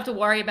 always have to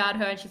worry about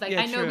her. And she's like,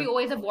 I know we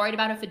always have worried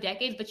about her for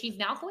decades, but she's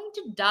now going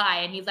to die.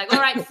 And he's like, all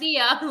right, see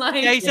ya. Like,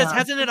 he says,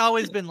 hasn't it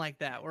always been like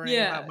that? Worrying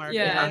about Margaret.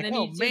 Yeah, like, and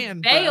then he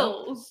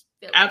bails.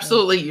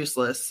 Absolutely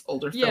useless,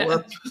 older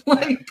Philip.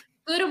 Like,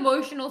 good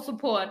emotional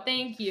support.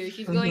 Thank you.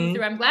 She's going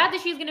through. I'm glad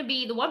that she's going to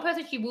be the one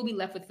person she will be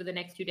left with for the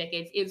next 2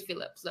 decades is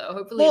Philip. So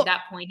hopefully at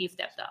that point he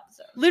steps up.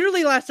 So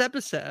literally last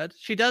episode,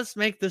 she does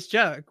make this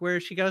joke where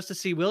she goes to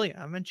see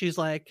William and she's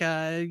like,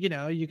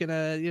 you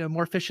gonna,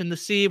 more fish in the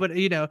sea, but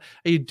are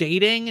you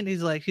dating? And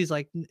he's like, he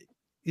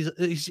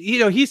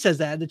says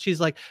that, and she's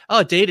like,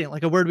 oh, dating,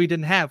 like a word we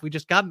didn't have. We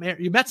just got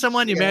married. You met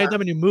someone, you married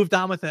them, and you moved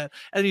on with it.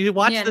 And you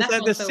watch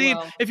this scene.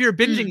 Well. If you're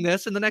binging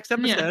this in the next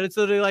episode, it's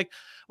literally like,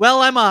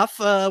 well, I'm off.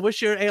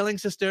 Wish your ailing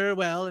sister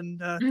well, and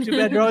too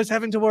bad you're always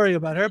having to worry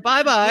about her.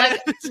 Bye bye.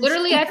 Like,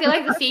 literally, I feel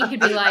like the scene could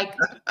be like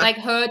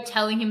her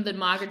telling him that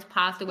Margaret's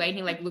passed away, and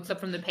he like looks up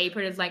from the paper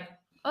and is like,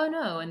 oh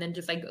no, and then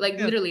just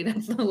literally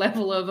that's the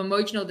level of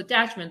emotional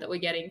detachment that we're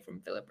getting from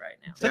Philip right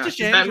now. Such a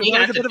shame. She's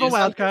always a bit of a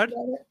wild card.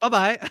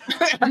 Bye.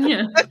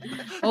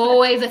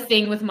 Always a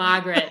thing with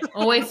Margaret.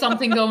 Always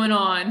something going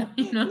on.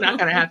 I'm not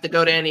gonna have to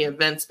go to any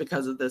events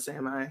because of this,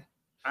 am I?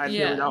 I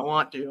really don't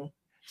want to.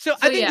 So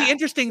I think the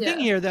interesting thing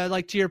here, though,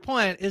 like to your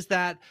point, is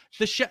that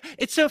the show,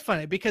 it's so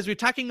funny because we're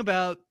talking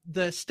about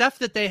the stuff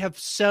that they have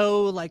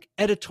so like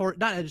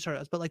not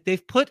editorials, but like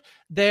they've put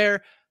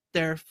their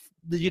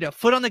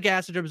foot on the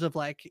gas in terms of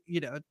like,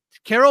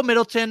 Carol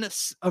Middleton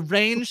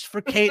arranged for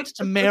Kate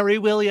to marry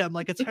William.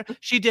 Like it's her,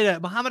 she did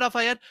it. Muhammad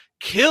Al-Fayed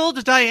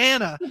killed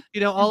Diana,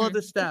 all of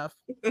this stuff.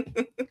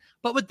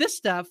 But with this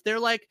stuff, they're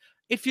like,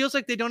 it feels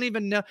like they don't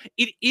even know.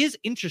 It is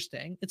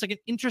interesting. It's like an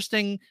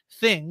interesting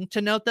thing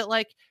to note that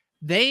like,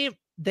 they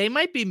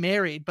might be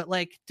married, but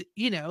like,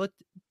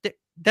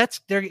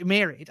 they're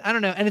married. I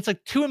don't know. And it's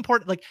like too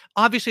important. Like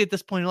obviously at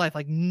this point in life,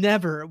 like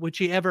never would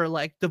she ever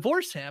like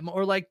divorce him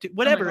or like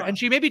whatever. And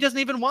she maybe doesn't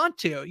even want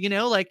to,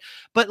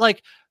 but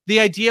like the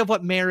idea of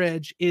what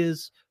marriage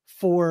is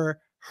for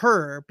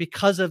her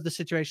because of the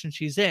situation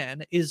she's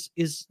in is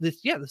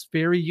this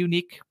very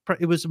unique.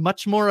 It was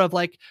much more of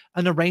like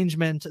an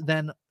arrangement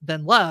than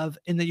love,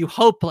 in that you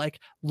hope like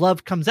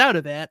love comes out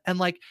of it. And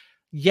like,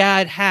 yeah,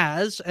 it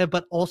has,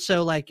 but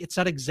also like, it's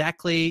not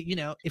exactly,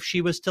 if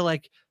she was to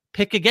like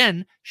pick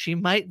again, she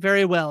might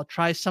very well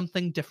try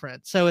something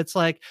different. So it's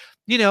like,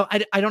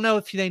 I don't know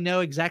if they know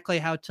exactly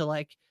how to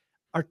like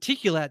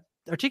articulate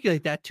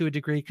that to a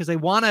degree, because they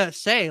want to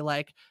say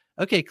like,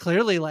 okay,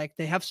 clearly like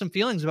they have some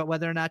feelings about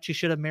whether or not she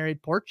should have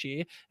married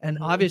Porchy. And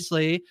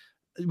obviously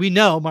we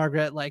know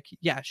Margaret, like,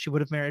 yeah, she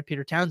would have married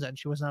Peter Townsend.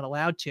 She was not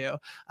allowed to.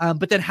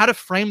 But then how to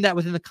frame that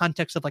within the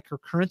context of like her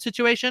current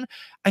situation,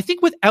 I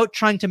think, without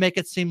trying to make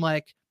it seem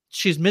like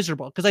she's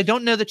miserable. Because I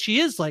don't know that she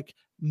is like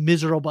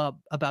miserable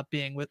about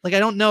being with, like, I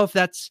don't know if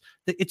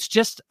it's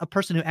just a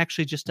person who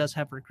actually just does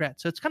have regret.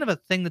 So it's kind of a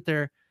thing that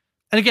they're,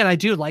 and again, I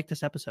do like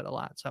this episode a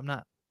lot. So I'm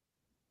not,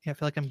 I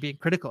feel like I'm being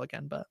critical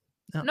again, but.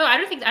 No, I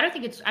don't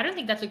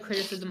think that's a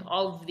criticism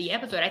of the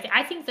episode.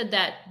 I think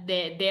that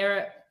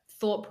their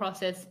thought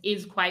process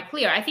is quite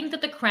clear. I think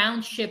that the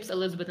Crown ships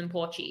Elizabeth and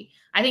Porchy.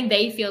 I think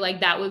they feel like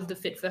that was the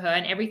fit for her,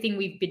 and everything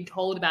we've been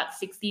told about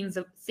 6 seasons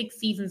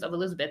of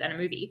Elizabeth and a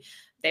movie.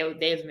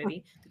 There's a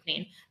movie, The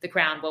Queen, The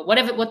Crown. Well,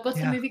 whatever. What's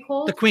the movie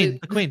called? The Queen.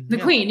 The Queen. The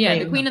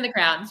Queen and the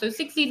Crown. So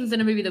 6 seasons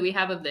in a movie that we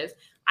have of this.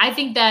 I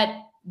think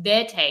that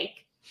their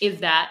take is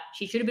that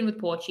she should have been with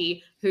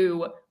Porchy,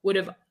 who would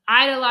have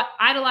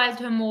idolized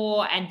her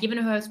more and given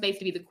her space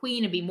to be the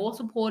queen and be more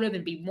supportive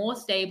and be more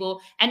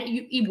stable. And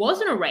it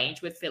wasn't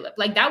arranged with Philip.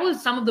 Like, that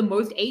was some of the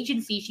most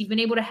agency she's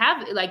been able to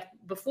have, like,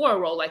 before a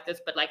role like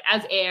this, but like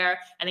as heir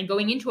and then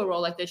going into a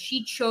role like this,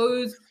 she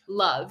chose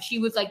love. She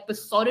was like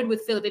besotted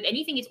with Philip. If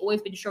anything, it's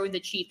always been shown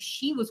that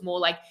she was more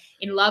like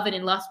in love and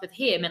in lust with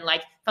him, and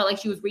like felt like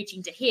she was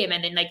reaching to him.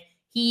 And then like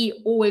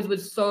he always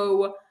was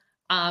so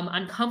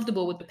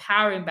uncomfortable with the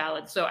power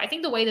imbalance. So I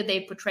think the way that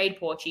they've portrayed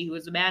Porchy, who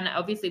is a man,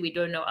 obviously we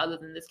don't know other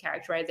than this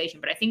characterization,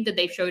 but I think that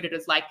they've showed it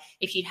as like,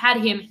 if she'd had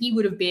him, he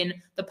would have been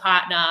the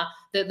partner,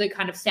 the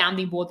kind of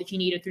sounding board that she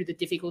needed through the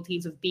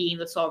difficulties of being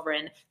the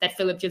sovereign that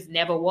Philip just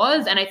never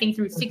was. And I think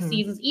through 6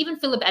 seasons, even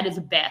Philip at his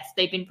best,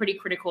 they've been pretty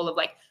critical of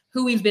like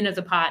who he's been as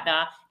a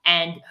partner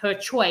and her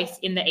choice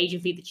in the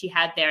agency that she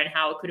had there and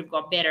how it could have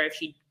gone better if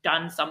she'd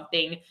done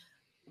something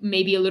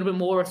maybe a little bit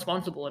more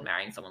responsible in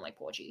marrying someone like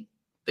Porchy.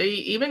 They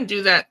even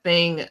do that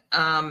thing.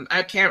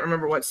 I can't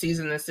remember what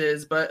season this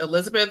is, but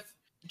Elizabeth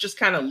just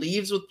kind of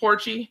leaves with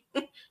Porchy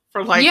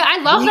for like yeah,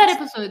 I love that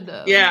weeks. episode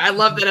though. Yeah, I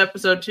love that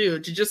episode too.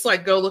 To just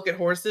like go look at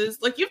horses.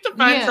 Like you have to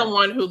find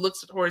someone who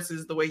looks at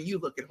horses the way you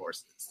look at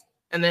horses,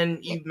 and then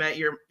you've met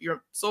your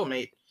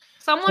soulmate.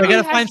 Someone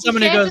who find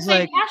someone who goes the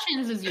same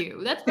passions as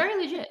you. That's very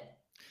legit.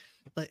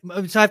 Like,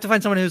 so I have to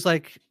find someone who's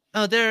like,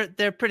 oh,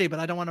 they're pretty, but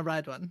I don't want to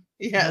ride one.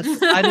 Yes,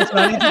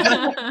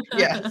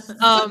 yes.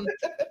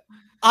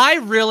 I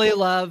really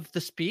love the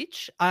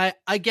speech.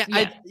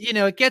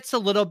 It gets a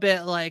little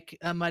bit like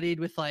muddied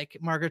with like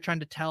Margaret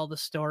trying to tell the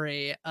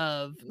story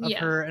of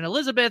her and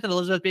Elizabeth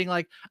being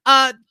like,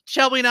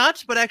 shall we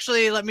not? But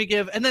actually, let me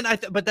give. And then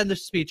but then the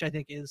speech I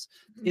think is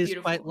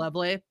beautiful. Quite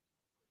lovely.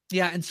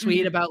 Yeah, and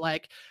sweet about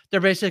like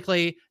they're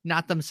basically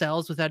not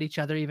themselves without each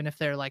other, even if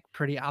they're like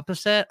pretty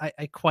opposite.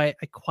 I quite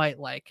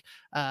like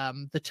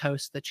the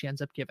toast that she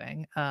ends up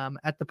giving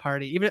at the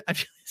party. Even I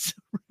feel it's so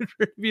rude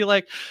for it to be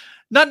like,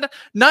 not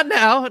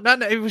now.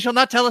 We shall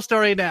not tell a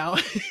story now.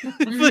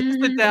 Please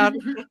sit down,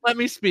 let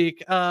me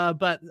speak.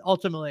 But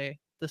ultimately,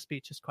 the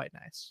speech is quite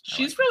nice.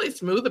 She's really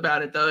smooth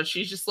about it, though.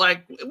 She's just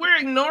like, we're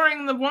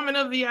ignoring the woman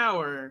of the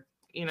hour.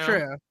 You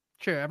know,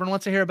 True. Everyone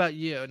wants to hear about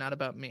you, not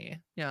about me.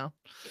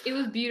 It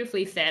was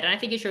beautifully said, and I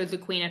think it shows the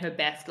Queen at her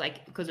best,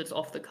 like because it's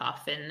off the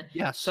cuff and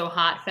so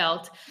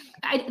heartfelt.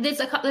 There's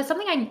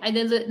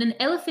an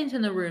elephant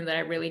in the room that I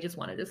really just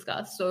want to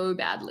discuss so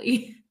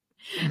badly,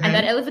 and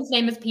that elephant's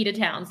name is Peter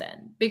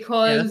Townsend.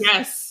 Because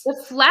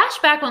the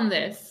flashback on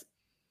this,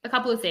 a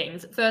couple of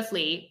things.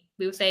 Firstly,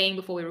 we were saying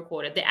before we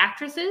recorded, the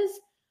actresses,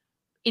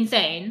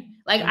 insane.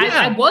 Like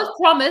I was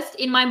promised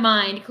in my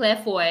mind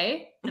Claire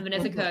Foy and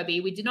Vanessa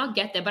Kirby. We did not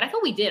get there, but I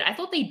thought we did. I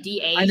thought they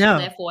de-aged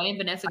Claire Foy and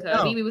Vanessa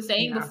Kirby. We were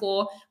saying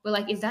before, we're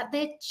like, is that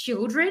their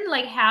children?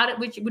 Like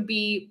which would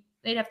be,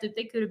 they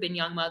could have been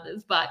young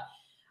mothers, but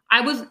I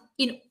was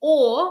in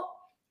awe.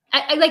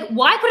 I like,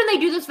 why couldn't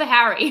they do this for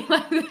Harry?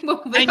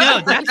 I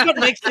know, that's what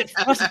makes it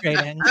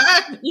frustrating.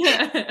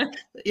 Yeah.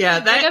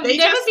 I've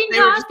never seen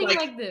casting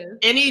like this.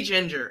 Any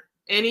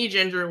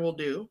ginger will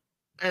do.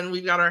 And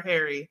we've got our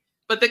Harry.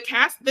 But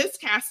this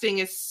casting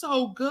is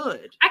so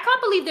good. I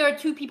can't believe there are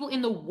two people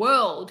in the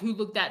world who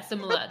look that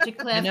similar to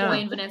Claire Foy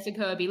and Vanessa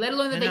Kirby, let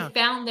alone that they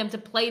found them to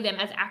play them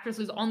as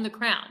actresses on The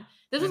Crown.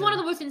 This is one of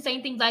the most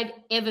insane things I've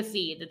ever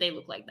seen, that they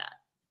look like that.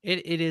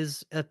 It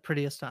is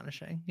pretty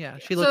astonishing. Yeah,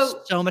 she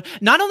looks so much.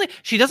 Not only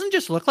she doesn't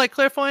just look like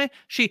Claire Foy,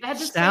 she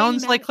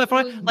sounds like Claire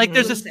Foy. Like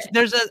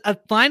there's a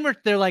line where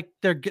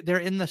they're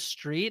in the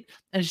street,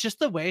 and it's just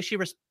the way she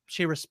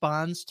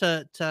responds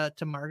to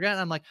Margaret. And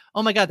I'm like,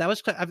 oh my god, that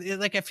was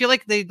like, I feel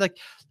like they like,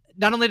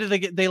 not only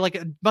did they like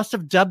must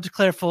have dubbed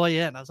Claire Foy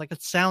in. I was like,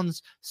 it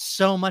sounds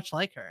so much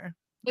like her.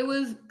 It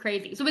was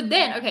crazy. So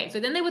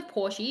then they with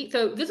Portia.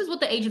 So this is what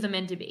the ages are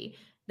meant to be.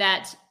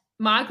 That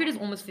Margaret is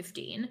almost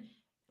 15.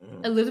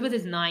 Elizabeth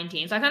is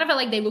 19. So I kind of felt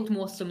like they looked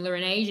more similar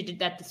in age. It did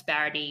that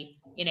disparity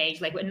in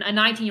age. Like a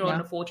 19-year-old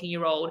and a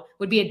 14-year-old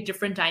would be a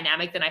different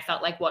dynamic than I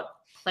felt like what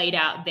played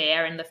out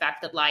there, and the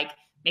fact that like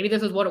maybe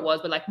this is what it was,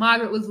 but like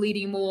Margaret was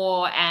leading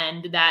more,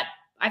 and that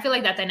I feel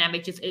like that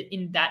dynamic just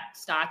in that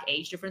stark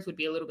age difference would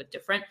be a little bit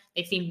different.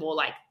 They seem more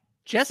like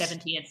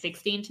 17 and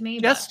 16 to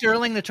me. Jess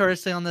Sterling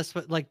notoriously on this,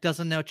 but like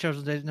doesn't know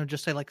children. They know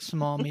just say like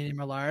small,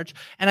 medium, or large.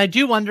 And I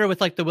do wonder with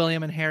like the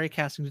William and Harry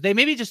castings, they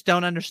maybe just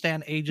don't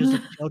understand ages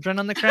of children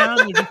on The Crown.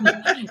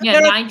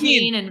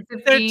 19 and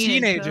 15. They're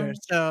teenagers,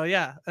 so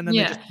yeah. And then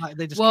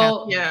they just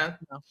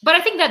But I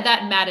think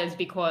that matters,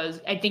 because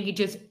I think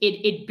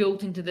it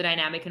built into the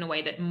dynamic in a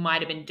way that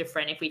might have been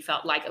different if we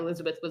felt like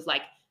Elizabeth was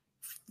like,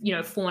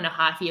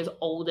 4.5 years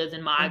older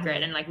than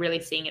Margaret, and like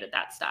really seeing it at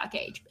that stark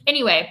age.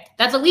 Anyway,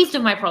 that's the least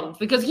of my problems,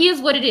 because here's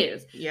what it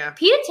is. Yeah.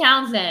 Peter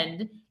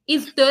Townsend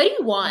is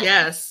 31.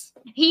 Yes.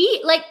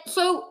 He should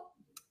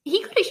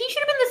have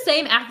been the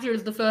same actor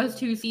as the first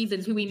two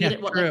seasons, who we meet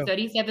at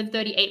 37,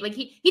 38. Like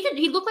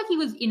he looked like he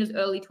was in his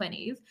early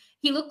 20s.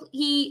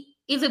 He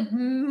is a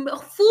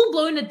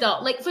full-blown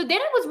adult. Like, so then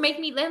it was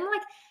making me, then I'm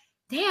like,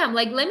 damn,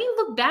 like, let me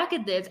look back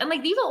at this. And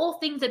like, these are all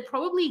things that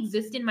probably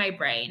exist in my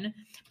brain.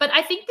 But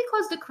I think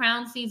because The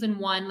Crown season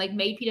 1 like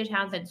made Peter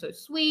Townsend so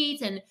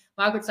sweet, and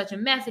Margaret's such a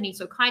mess, and he's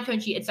so kind to her,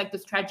 and it's like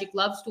this tragic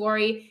love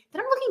story.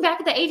 Then I'm looking back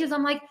at the ages,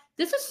 I'm like,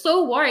 this is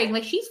so worrying.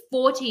 Like, she's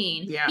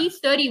 14, he's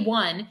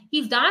 31,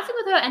 he's dancing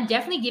with her and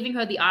definitely giving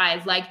her the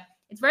eyes. Like,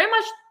 it's very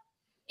much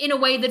in a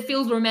way that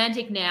feels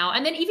romantic now.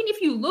 And then even if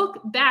you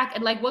look back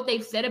at like what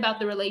they've said about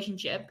the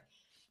relationship,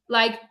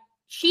 like,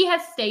 she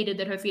has stated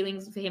that her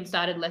feelings for him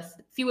started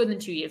fewer than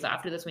 2 years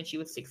after this, when she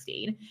was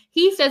 16.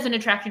 He says an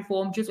attraction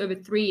form just over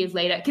 3 years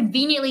later,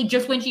 conveniently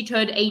just when she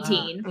turned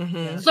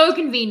 18. So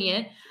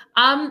convenient.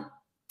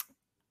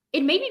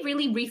 It made me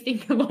really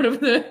rethink a lot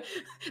of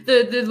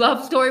the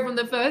love story from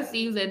the first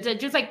season, to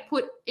just like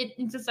put it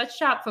into such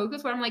sharp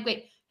focus, where I'm like,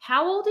 wait,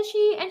 how old is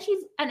she?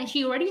 And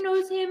she already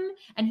knows him,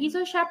 and he's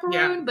her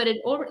chaperone, but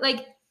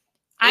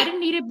I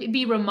didn't need to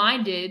be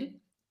reminded.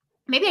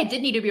 Maybe I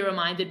did need to be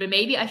reminded, but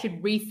maybe I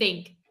should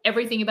rethink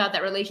everything about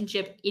that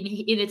relationship in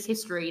its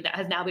history that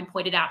has now been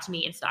pointed out to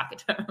me in starker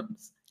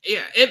terms.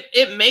 Yeah,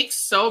 it makes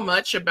so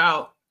much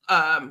about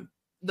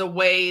the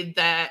way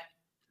that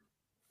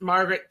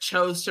Margaret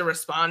chose to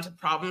respond to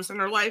problems in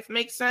her life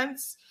makes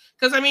sense.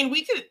 Because, I mean,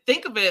 we could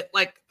think of it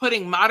like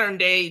putting modern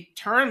day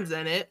terms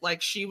in it.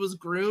 Like, she was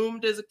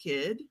groomed as a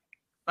kid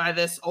by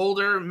this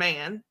older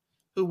man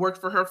who worked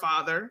for her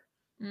father.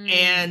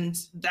 And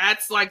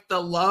that's like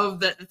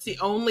it's the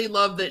only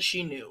love that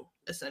she knew,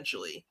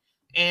 essentially.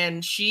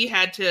 And she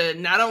had to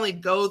not only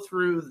go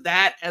through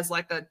that as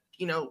like a,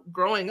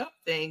 growing up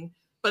thing,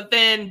 but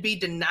then be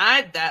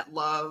denied that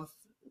love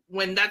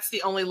when that's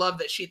the only love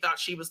that she thought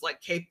she was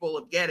like capable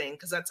of getting,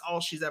 because that's all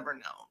she's ever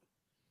known.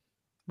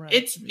 Right.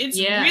 It's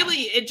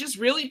really, it just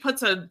really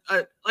puts a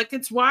like,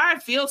 it's why I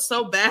feel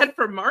so bad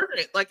for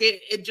Margaret. Like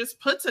it just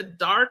puts a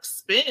dark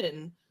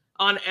spin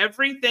on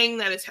everything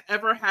that has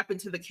ever happened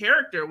to the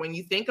character when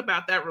you think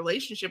about that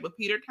relationship with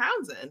Peter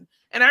Townsend.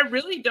 And I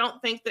really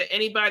don't think that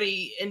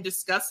anybody, in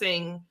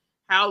discussing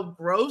how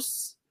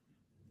gross,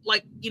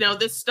 like,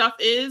 this stuff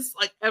is,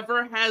 like,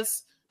 ever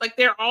has, like,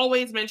 they're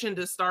always mentioned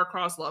as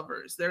star-crossed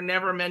lovers. They're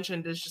never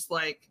mentioned as just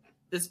like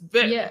this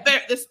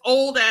this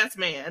old ass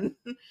man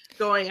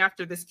going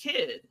after this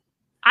kid.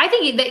 I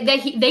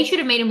think they should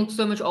have made him look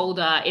so much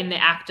older in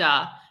the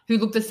actor who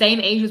looked the same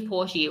age as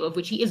Portia, of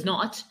which he is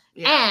not.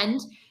 Yeah.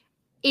 And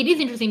it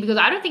is interesting because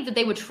I don't think that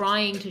they were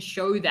trying to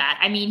show that.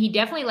 I mean, he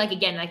definitely, like,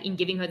 again, like in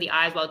giving her the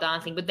eyes while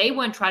dancing, but they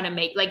weren't trying to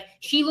make, like,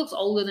 she looks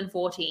older than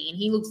 14.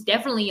 He looks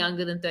definitely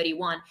younger than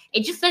 31.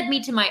 It just led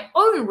me to my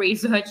own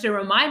research to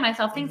remind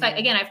myself things like,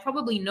 again, I've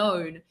probably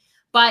known,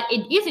 but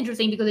it is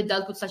interesting because it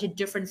does put such a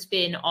different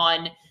spin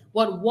on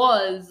what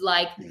was,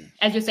 like,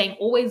 as you're saying,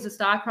 always the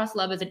star-crossed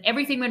lovers, and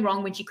everything went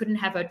wrong when she couldn't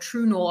have her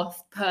true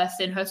north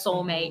person, her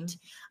soulmate.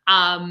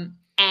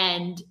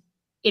 And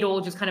it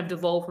all just kind of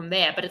devolved from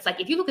there. But it's like,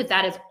 if you look at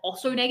that as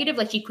also negative,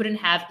 like, she couldn't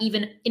have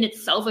even in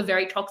itself a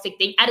very toxic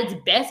thing. At its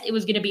best, it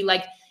was going to be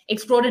like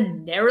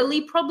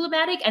extraordinarily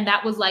problematic. And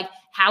that was like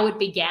how it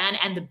began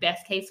and the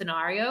best case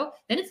scenario.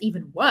 Then it's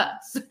even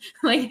worse.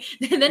 Like,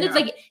 then it's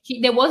like,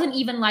 there wasn't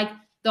even like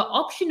the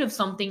option of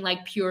something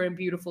like pure and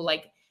beautiful.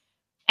 Like,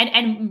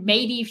 and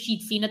maybe if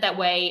she'd seen it that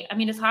way, I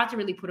mean, it's hard to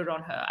really put it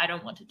on her. I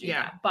don't want to do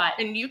that. But,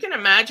 and you can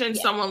imagine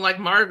someone like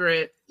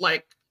Margaret,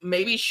 like,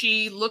 maybe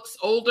she looks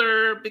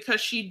older because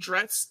she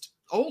dressed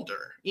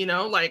older,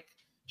 like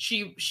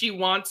she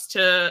wants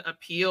to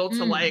appeal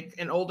to like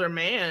an older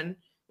man.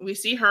 We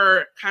see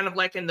her kind of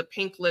like in the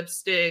pink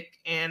lipstick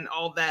and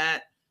all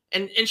that.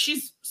 And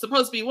she's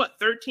supposed to be what,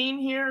 13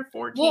 here,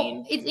 14?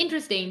 Well, it's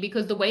interesting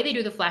because the way they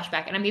do the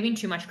flashback, and I'm giving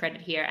too much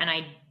credit here, and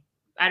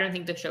I don't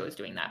think the show is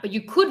doing that, but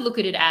you could look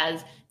at it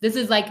as this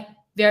is like,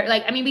 they're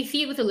like, I mean, we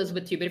see it with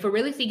Elizabeth too, but if we're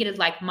really seeing it as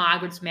like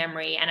Margaret's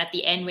memory, and at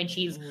the end when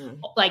she's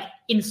like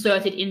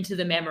inserted into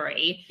the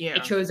memory,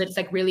 it shows that it's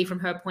like really from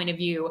her point of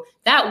view,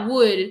 that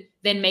would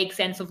then make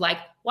sense of like,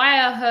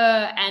 why are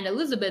her and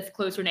Elizabeth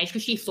closer in age?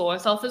 Because she saw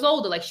herself as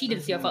older. Like, she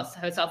didn't see herself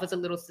as a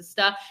little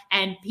sister.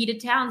 And Peter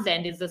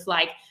Townsend is this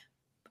like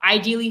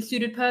ideally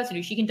suited person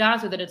who she can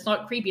dance with, and it's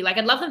not creepy. Like,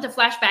 I'd love them to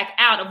flash back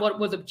out of what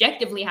was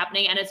objectively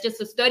happening, and it's just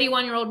this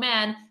 31-year-old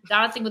man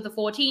dancing with a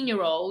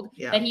 14-year-old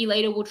that he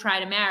later will try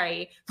to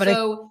marry. But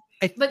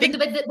I think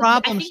the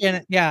problem,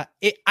 Shannon,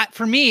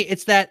 for me,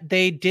 it's that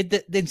they did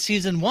that in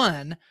season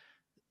 1.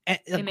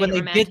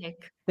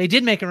 They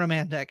did make it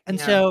romantic, and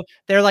so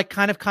they're like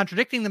kind of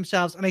contradicting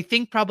themselves. And I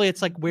think probably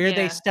it's like where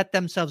they set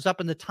themselves up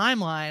in the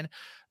timeline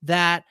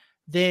that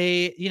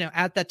they,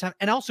 at that time.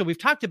 And also we've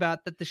talked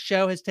about that the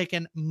show has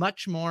taken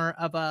much more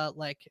of a,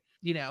 like,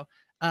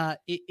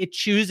 it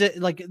chooses,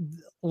 like,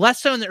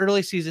 less so in the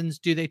early seasons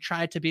do they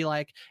try to be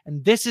like,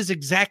 and this is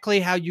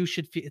exactly how you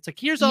should feel. It's like,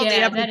 here's all the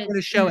evidence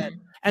to show it.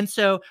 And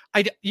so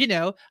I'd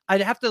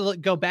have to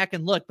go back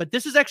and look, but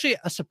this is actually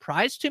a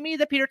surprise to me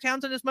that Peter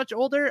Townsend is much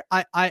older.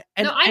 I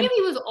knew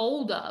he was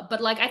older,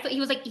 but like, I thought he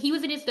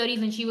was in his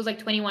 30s and she was like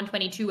 21,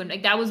 22. And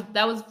like, that was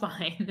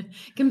fine.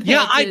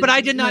 But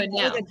I did not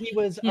know that he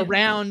was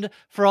around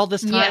for all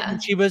this time.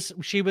 And she was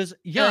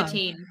young.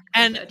 13.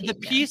 And 13, the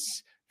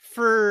piece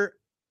for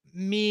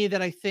me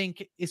that I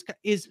think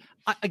is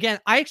again,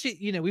 I actually,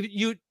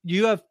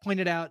 you have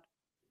pointed out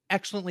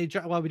excellently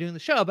while we're doing the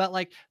show about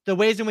like the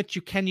ways in which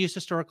you can use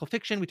historical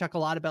fiction. We talk a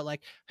lot about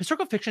like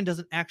historical fiction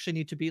doesn't actually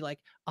need to be like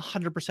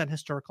 100%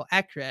 historical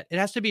accurate. It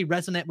has to be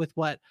resonant with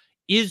what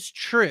is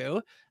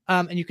true.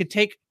 And you can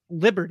take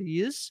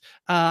liberties,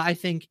 I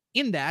think,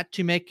 in that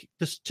to make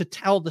this, to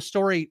tell the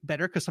story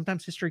better, because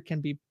sometimes history can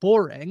be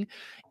boring.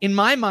 In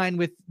my mind,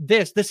 with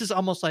this is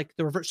almost like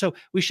the reverse. So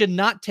we should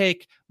not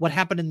take what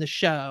happened in the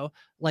show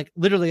like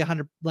literally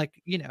 100,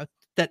 like,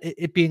 that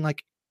it being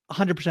like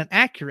 100%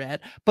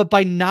 accurate, but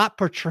by not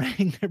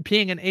portraying there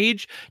being an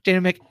age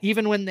dynamic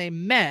even when they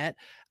met,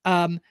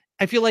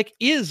 I feel like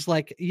is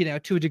like,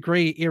 to a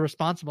degree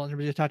irresponsible. And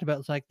we just talked about,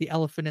 it's like the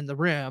elephant in the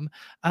room,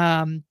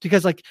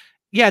 because like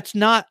yeah, it's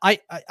not.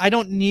 I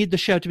don't need the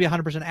show to be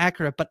 100%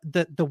 accurate, but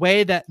the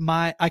way that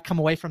I come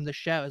away from the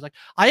show is like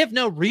I have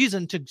no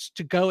reason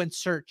to go and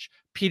search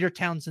Peter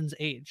Townsend's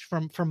age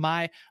from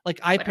my like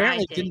I But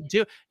apparently I did. didn't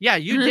do. Yeah,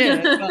 you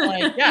did, but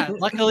like yeah,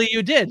 luckily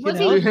you did. Was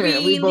You know, he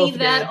really both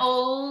that did.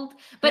 old?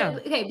 But Yeah.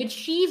 okay, but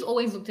she's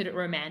always looked at it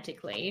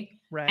romantically.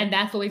 right? And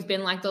that's always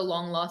been like the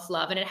long lost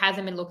love. And it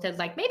hasn't been looked at as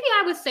like, maybe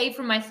I was saved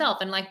from myself.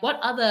 And like, what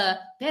other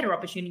better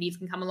opportunities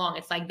can come along?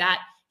 It's like that.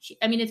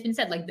 I mean, it's been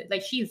said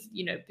like she's,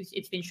 you know,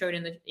 it's been shown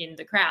in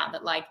the crowd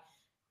that like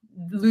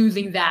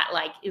losing that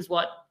like is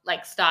what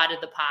like started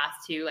the path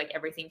to like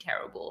everything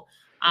terrible.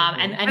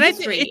 And I think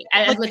history,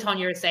 as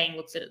Latonya is saying,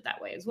 looks at it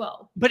that way as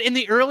well. But in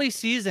the early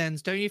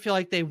seasons, don't you feel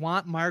like they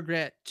want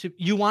Margaret to?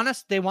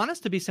 They want us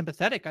to be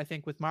sympathetic, I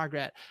think, with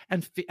Margaret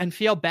and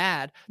feel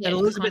bad that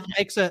Elizabeth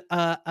makes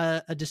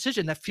a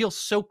decision that feels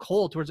so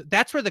cold towards it.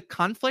 That's where the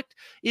conflict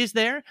is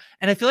there,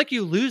 and I feel like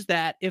you lose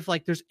that if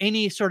like there's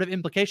any sort of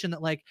implication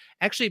that like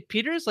actually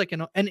Peter's like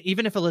and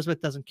even if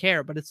Elizabeth doesn't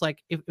care, but it's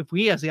like if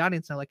we as the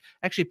audience know like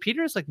actually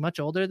Peter's like much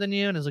older than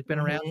you and has like been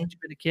around since you've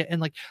been a kid, and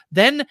like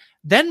then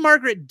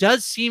Margaret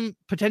does seem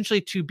potentially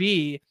to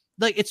be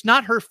like it's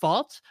not her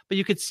fault, but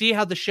you could see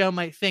how the show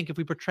might think if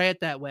we portray it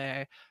that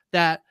way,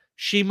 that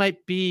she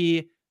might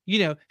be, you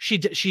know, she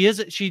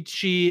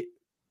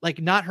like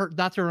not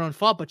through her own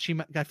fault, but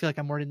I feel like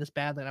I'm wording this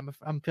badly. I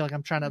feel like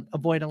I'm trying to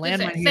avoid a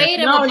landmine here. Say it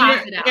and we'll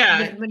pass it out.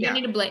 Yeah, but you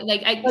need to blame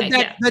like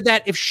but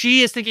that if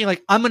she is thinking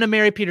like I'm gonna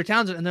marry Peter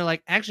Townsend and they're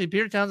like actually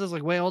Peter Townsend's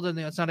like way older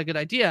than you, it's not a good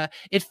idea.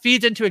 It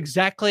feeds into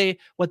exactly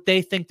what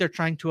they think they're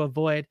trying to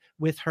avoid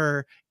with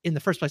her in the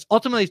first place.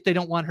 Ultimately, they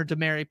don't want her to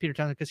marry Peter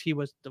Townsend because he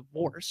was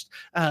divorced.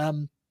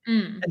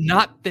 And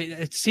not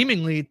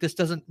seemingly this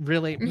doesn't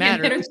really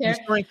matter. It's the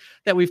story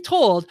that we've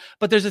told,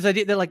 but there's this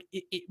idea that like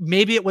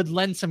maybe it would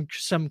lend some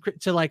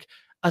to like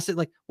us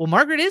like, well,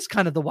 Margaret is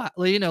kind of the wild,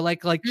 you know,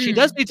 like she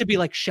does need to be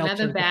like sheltered,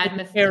 another bad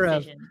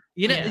decision.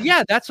 You know,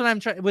 yeah, that's what I'm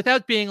trying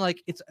without being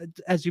like it's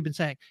as you've been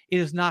saying, it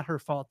is not her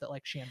fault that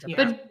like she ends up in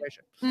that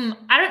situation.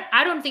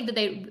 I don't think that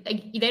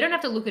they don't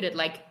have to look at it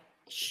like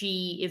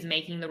she is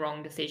making the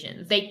wrong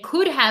decisions. They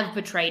could have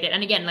portrayed it,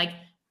 and again, like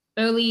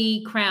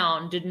early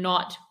Crown did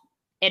not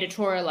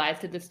editorialized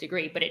to this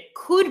degree, but it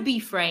could be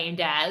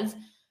framed as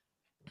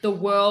the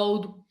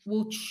world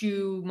will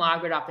chew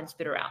Margaret up and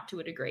spit her out to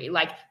a degree.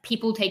 Like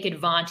people take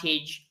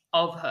advantage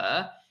of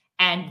her,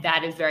 and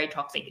that is very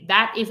toxic.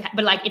 That is,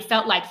 but like it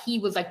felt like he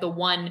was like the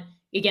one,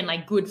 again,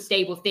 like good,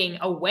 stable thing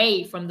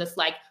away from this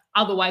like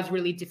otherwise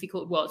really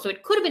difficult world. So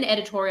it could have been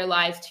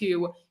editorialized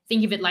to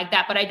think of it like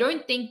that, but I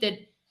don't think that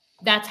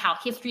that's how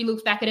history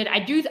looks back at it. I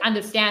do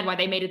understand why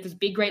they made it this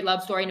big, great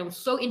love story, and it was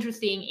so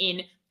interesting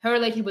in her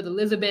relationship with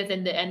Elizabeth,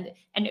 and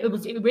it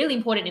was really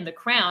important in The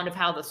Crown of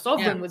how the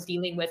sovereign was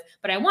dealing with.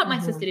 But I want my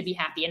sister to be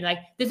happy, and like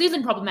this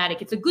isn't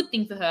problematic. It's a good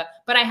thing for her,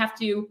 but I have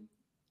to,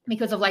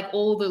 because of like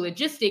all the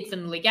logistics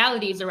and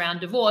legalities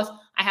around divorce,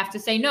 I have to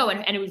say no.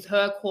 And it was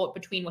her caught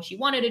between what she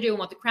wanted to do and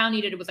what the Crown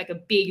needed. It was like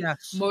a big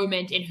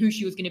moment in who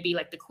she was going to be,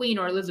 like the Queen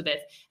or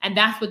Elizabeth, and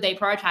that's what they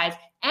prioritized.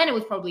 And it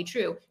was probably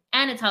true.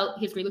 And it's how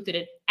history looked at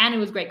it, and it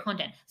was great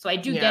content. So I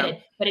do get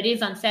it, but it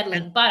is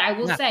unsettling. But I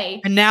will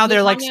say, and now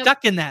they're like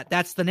stuck in that.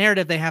 That's the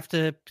narrative they have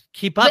to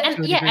keep up.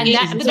 But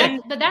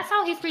that's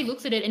how history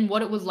looks at it and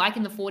what it was like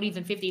in the 40s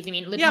and 50s. I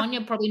mean,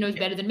 Latonya probably knows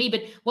better than me,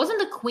 but wasn't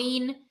the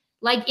Queen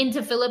like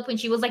into Philip when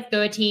she was like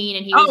 13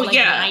 and he was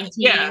 19?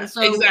 Yeah,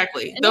 so,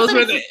 exactly. Those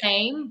were the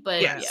same,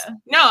 but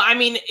No, I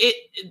mean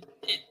it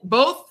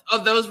both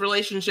of those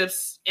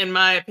relationships, in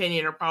my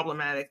opinion, are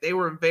problematic. They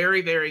were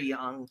very, very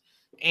young,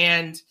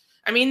 and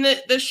I mean,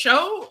 the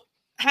show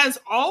has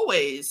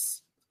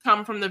always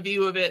come from the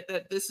view of it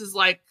that this is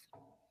like,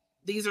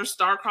 these are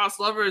star-crossed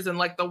lovers and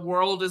like the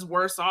world is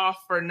worse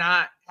off for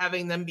not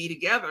having them be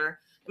together.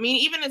 I mean,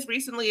 even as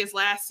recently as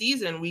last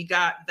season, we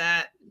got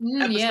that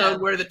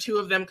episode where the two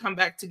of them come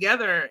back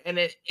together, and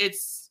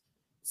it's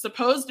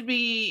supposed to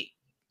be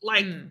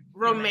like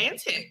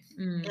romantic.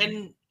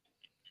 And,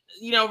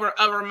 you know,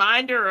 a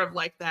reminder of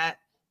like that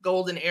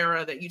golden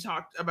era that you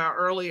talked about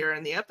earlier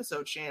in the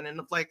episode, Shannon,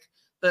 of like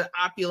the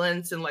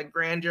opulence and like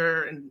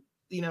grandeur and,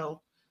 you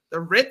know, the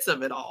Ritz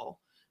of it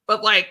all.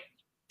 But like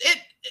it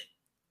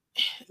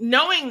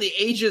knowing the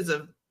ages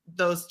of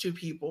those two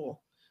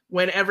people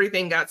when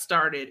everything got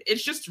started,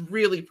 it's just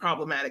really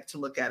problematic to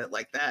look at it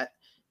like that.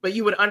 But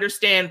you would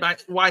understand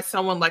why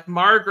someone like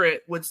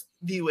Margaret would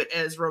view it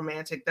as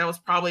romantic. That was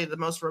probably the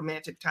most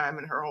romantic time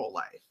in her whole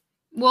life.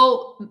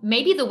 Well,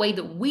 maybe the way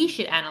that we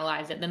should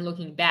analyze it then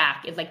looking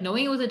back is like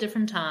knowing it was a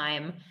different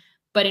time,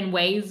 but in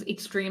ways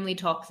extremely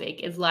toxic,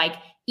 is like,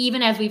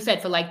 even as we've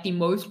said, for like the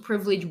most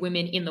privileged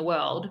women in the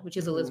world, which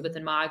is Elizabeth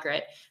and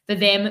Margaret, for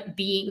them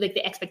being like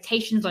the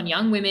expectations on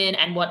young women,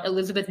 and what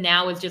Elizabeth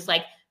now is just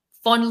like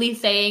fondly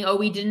saying, oh,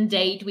 we didn't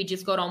date, we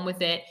just got on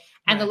with it.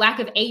 and the lack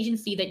of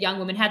agency that young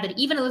women had, that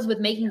even Elizabeth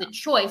making the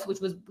choice,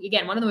 which was,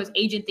 again, one of the most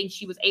agent things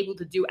she was able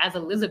to do as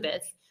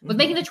Elizabeth, was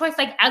making the choice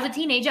like as a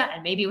teenager,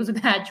 and maybe it was a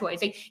bad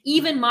choice. Like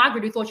even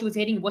Margaret, who thought she was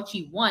getting what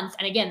she wants,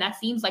 and again, that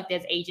seems like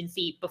there's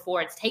agency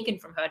before it's taken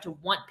from her to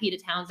want Peter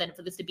Townsend,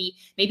 for this to be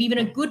maybe even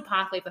a good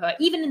pathway for her.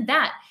 Even in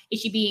that, is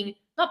she being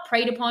not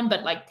preyed upon,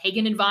 but like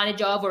taken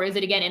advantage of, or is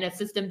it again in a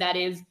system that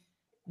is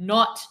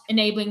not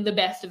enabling the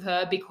best of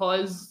her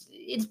because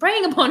it's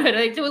preying upon her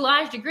to a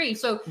large degree?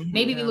 So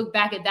maybe if you look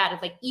back at that,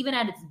 it's like even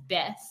at its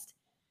best,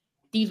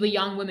 these were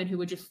young women who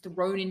were just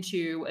thrown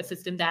into a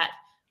system that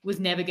was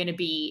never going to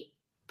be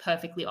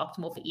perfectly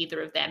optimal for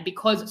either of them,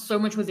 because so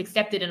much was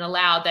accepted and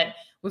allowed that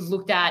was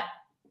looked at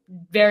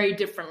very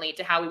differently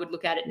to how we would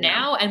look at it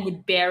now, and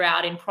would bear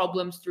out in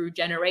problems through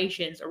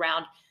generations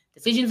around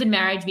decisions in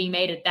marriage being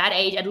made at that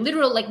age, at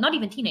literal, like not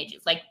even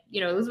teenagers. Like,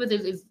 you know,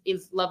 Elizabeth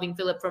is loving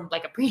Philip from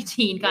like a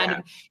preteen kind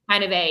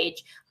of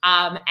age.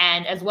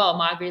 And as well,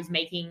 Margaret is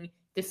making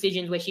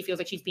decisions where she feels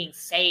like she's being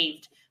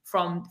saved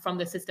from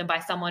the system by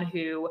someone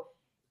who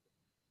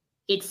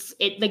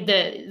like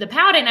the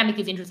power dynamic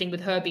is interesting with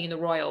her being the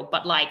royal,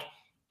 but like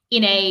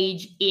in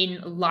age,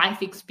 in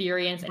life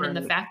experience, and in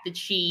the fact that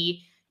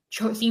she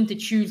seemed to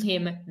choose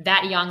him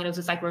that young, and it was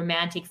this like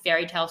romantic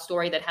fairy tale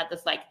story that had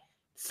this like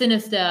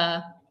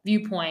sinister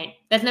viewpoint,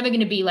 that's never going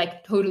to be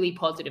like totally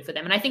positive for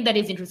them. And I think that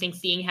is interesting,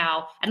 seeing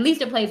how at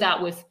least it plays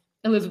out with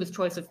Elizabeth's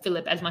choice of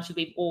Philip, as much as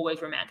we've always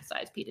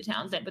romanticized Peter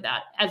Townsend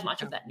without as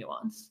much of that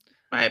nuance.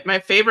 My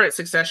favorite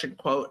Succession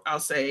quote, I'll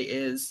say,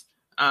 is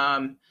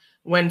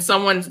when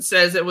someone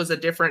says it was a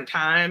different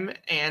time,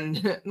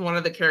 and one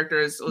of the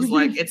characters was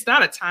like, it's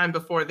not a time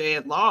before they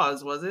had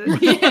laws, was it?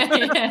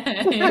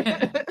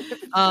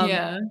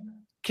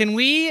 Can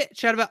we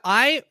chat about,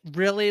 I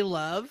really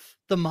love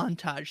the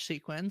montage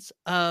sequence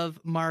of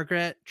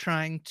Margaret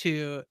trying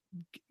to,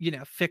 you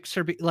know, fix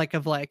her, she's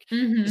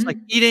like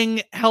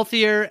eating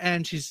healthier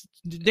and she's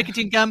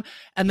nicotine gum.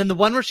 And then the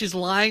one where she's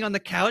lying on the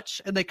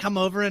couch and they come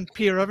over and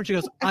pee her over and she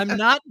goes, I'm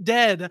not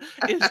dead.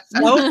 It's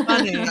so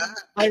funny.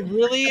 I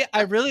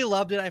really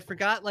loved it. I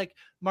forgot, like,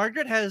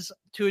 Margaret has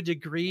to a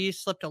degree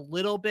slipped a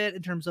little bit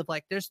in terms of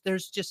like,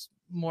 there's just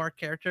more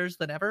characters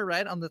than ever,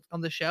 right, on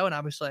the show, and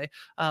obviously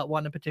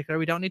one in particular.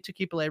 We don't need to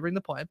keep belaboring the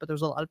point, but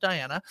there's a lot of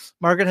Diana.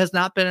 Margaret has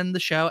not been in the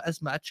show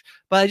as much,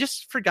 but I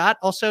just forgot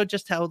also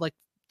just how like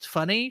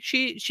funny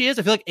she is.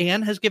 I feel like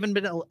Anne has given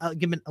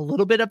a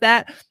little bit of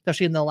that,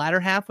 especially in the latter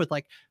half with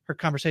like her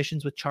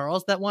conversations with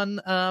Charles, that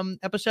one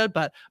episode.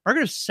 But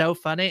Margaret is so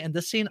funny, and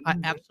this scene I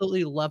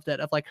absolutely loved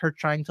it, of like her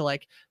trying to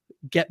like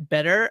get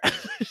better.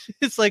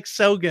 It's like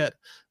so good.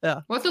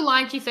 Yeah. What's the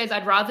line she says?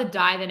 I'd rather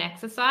die than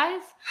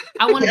exercise.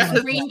 I want to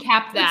screen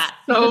cap that,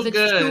 so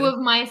because it's true of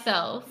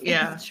myself.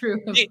 Yeah, it's true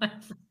of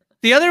myself.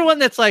 The other one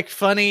that's like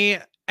funny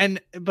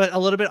but a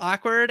little bit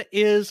awkward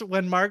is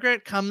when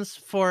Margaret comes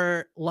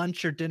for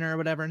lunch or dinner or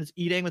whatever and is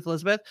eating with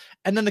Elizabeth,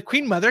 and then the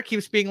Queen Mother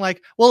keeps being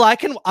like, well, I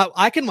can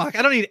walk,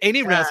 I don't need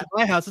any rest at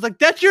my house. It's like,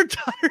 that's your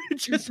daughter.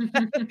 Just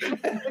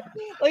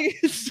like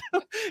it's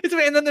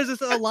and then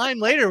there's a line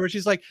later where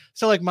she's like,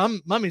 so like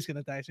mummy's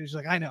gonna die, so she's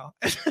like, I know.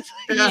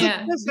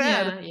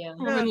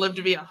 Woman lived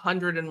to be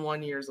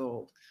 101 years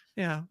old.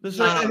 Yeah,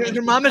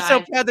 her mom is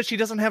so proud that she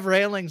doesn't have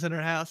railings in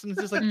her house, and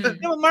it's just like,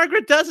 no,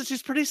 Margaret does, and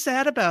she's pretty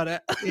sad about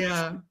it.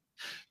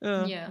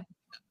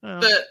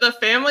 The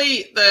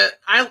family,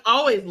 I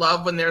always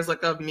love when there's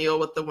like a meal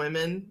with the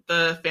women.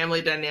 The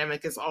family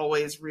dynamic is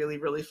always really,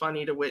 really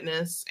funny to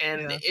witness,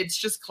 and it's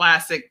just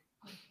classic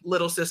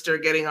little sister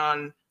getting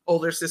on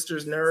older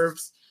sister's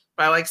nerves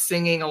by like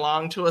singing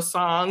along to a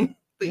song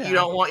that you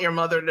don't want your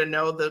mother to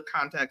know the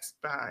context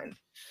behind.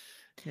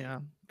 Yeah,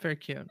 very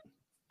cute.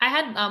 I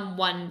had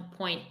one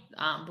point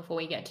before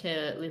we get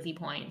to Lizzie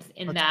points,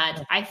 in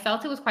that I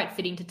felt it was quite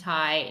fitting to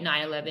tie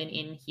 9/11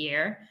 in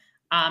here,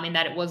 in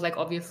that it was like,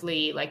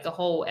 obviously, like the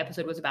whole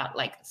episode was about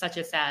like such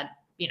a sad,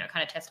 you know,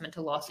 kind of testament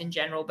to loss in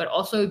general, but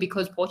also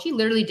because Portia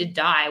literally did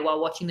die while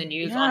watching the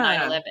news on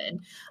 9/11.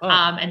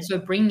 And so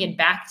bringing it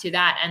back to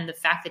that, and the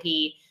fact that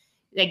he,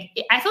 like,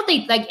 I thought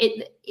they like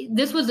it.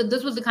 This was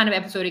the kind of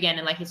episode, again,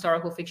 in like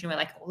historical fiction where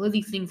like all of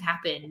these things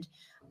happened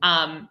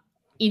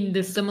in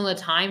the similar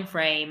time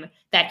frame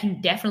that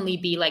can definitely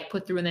be like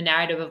put through in the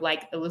narrative of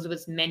like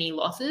Elizabeth's many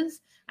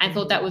losses. I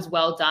thought that was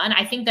well done.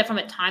 I think that from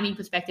a timing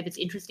perspective, it's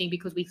interesting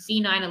because we've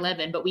seen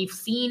 9/11, but we've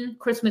seen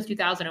Christmas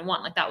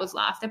 2001, like that was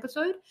last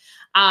episode.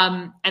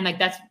 And like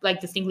that's like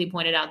distinctly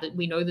pointed out that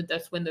we know that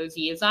that's when those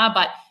years are,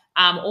 but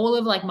all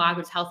of like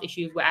Margaret's health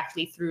issues were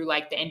actually through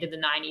like the end of the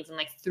 90s and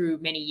like through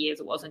many years.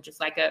 It wasn't just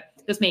like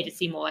this made it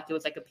seem more like it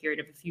was like a period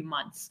of a few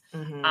months.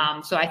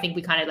 So I think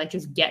we kind of like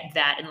just get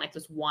that in like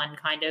this one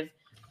kind of,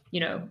 you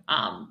know,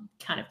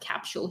 kind of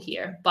capsule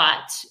here.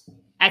 But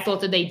I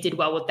thought that they did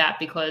well with that,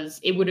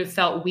 because it would have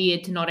felt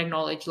weird to not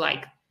acknowledge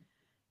like,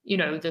 you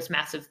know, this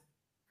massive,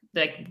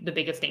 like the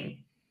biggest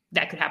thing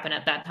that could happen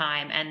at that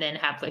time, and then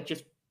have like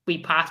just we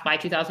passed by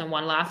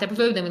 2001 last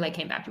episode, then we like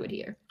came back to it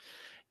here.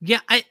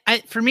 Yeah,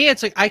 I for me,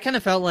 it's like I kind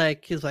of felt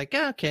like he's like,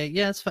 yeah, okay,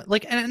 yeah, it's fine.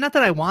 Like, and not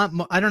that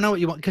I don't know what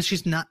you want, because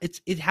she's not.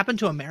 It happened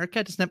to America.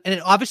 It doesn't have, and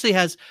it obviously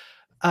has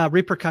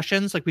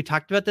repercussions. Like we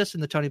talked about this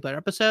in the Tony Blair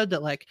episode,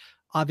 that like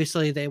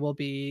obviously they will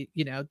be,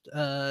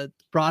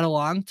 brought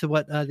along to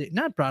what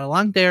not brought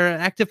along. They're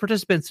active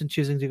participants in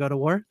choosing to go to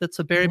war. That's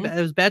a very it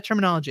was bad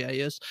terminology I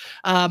used.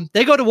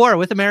 They go to war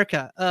with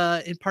America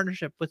in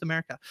partnership with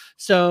America.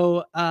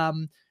 So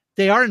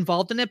they are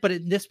involved in it, but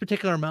in this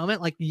particular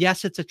moment, like,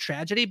 yes, it's a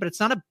tragedy, but it's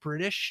not a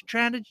British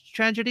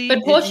tragedy.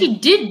 But Portia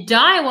did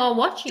die while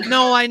watching.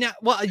 No, I know.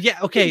 Well, yeah,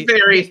 okay.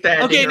 Very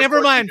sad. Okay, never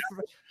mind.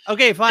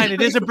 Okay, fine.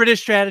 It is a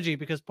British tragedy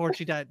because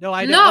Portia died. No,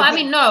 I know. No, I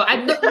mean, no.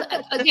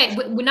 Okay,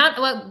 we're not.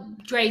 Well,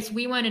 Trace,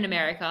 we weren't in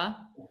America.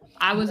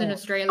 I was in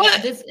Australia.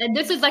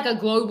 This is like a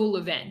global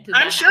event.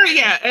 I'm sure,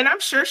 yeah, and I'm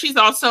sure she's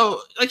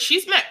also like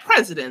she's met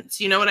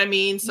presidents. You know what I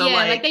mean? So yeah,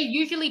 like they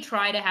usually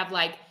try to have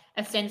like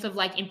a sense of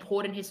like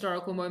important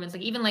historical moments,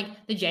 like even like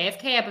the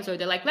JFK episode,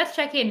 they're like, let's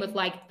check in with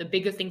like the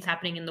biggest things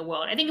happening in the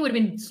world. I think it would have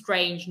been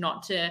strange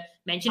not to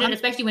mention it,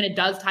 especially when it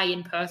does tie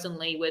in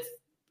personally with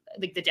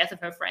like the death of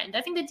her friend.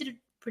 I think they did it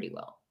pretty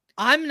well.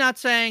 I'm not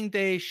saying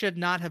they should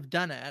not have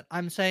done it.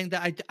 I'm saying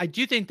that I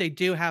do think they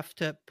do have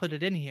to put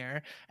it in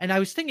here. And I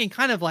was thinking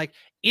kind of like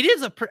it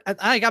is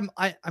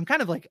I'm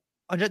kind of like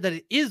that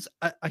it is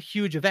a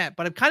huge event,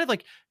 but I'm kind of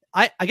like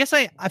I guess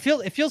I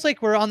feel it feels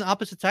like we're on the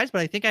opposite sides, but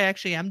I think I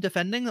actually am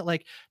defending that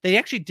like they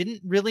actually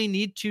didn't really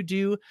need to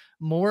do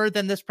more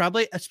than this,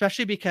 probably,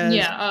 especially because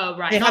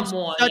they have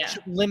such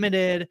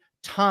limited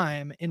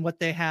time in what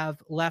they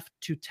have left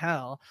to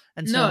tell.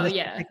 And so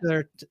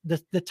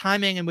the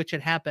timing in which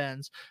it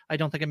happens, I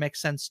don't think it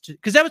makes sense to,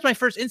 because that was my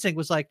first instinct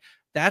was like,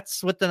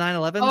 that's what the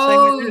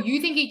 9/11 thing is. You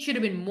think it should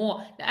have been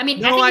more? I mean,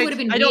 no, I think it would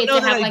have been weird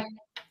to have like.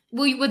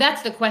 Well,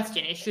 that's the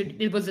question.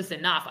 Was this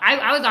enough?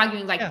 I was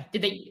arguing like,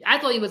 I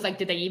thought it was like,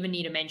 did they even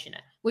need to mention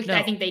it? Which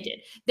I think they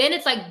did. Then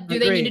it's like, do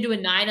they need to do a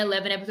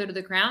 9/11 episode of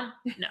The Crown?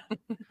 No.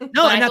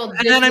 No, and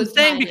then I'm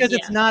saying because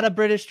it's not a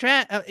British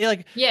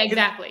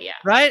exactly. Yeah.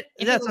 Right?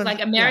 If it was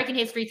like American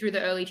history through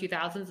the early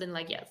 2000s, then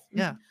like, yes.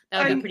 Yeah.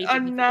 That would be pretty a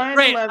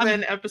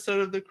 9/11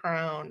 episode of The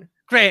Crown.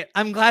 Great.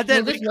 I'm glad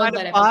that we kind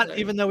of fought,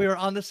 even though we were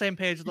on the same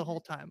page the whole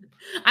time.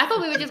 I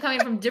thought we were just coming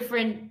from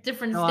different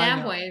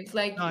standpoints.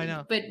 Like, I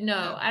know. But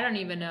no, I don't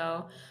even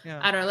know. Yeah.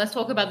 I don't know. Let's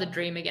talk about the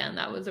dream again.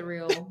 That was a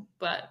real,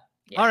 but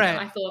all right.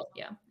 I thought,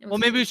 well,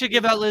 maybe we should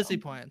give out Lizzie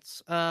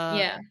points.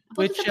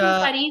 Which was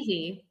quite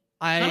easy.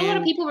 Not a lot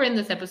of people were in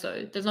this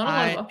episode. There's not a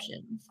lot of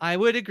options. I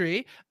would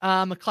agree.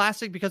 A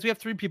classic, because we have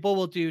 3 people,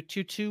 we'll do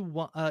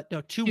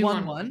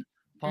 2-1-1.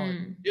 Paul,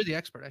 you're the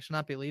expert. I should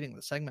not be leading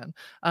the segment.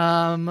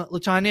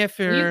 Latanya, if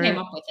you came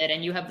up with it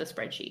and you have the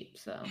spreadsheet,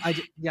 so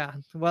yeah.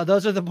 Well,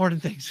 those are the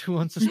important things. Who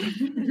wants a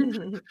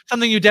spreadsheet?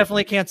 Something you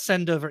definitely can't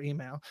send over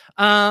email.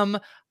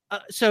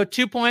 So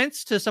 2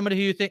 points to somebody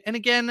who you think. And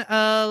again,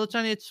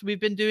 Latanya,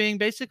 we've been doing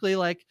basically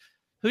like,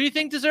 who do you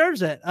think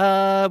deserves it?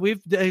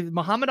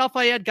 Muhammad Al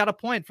Fayed got a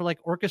point for like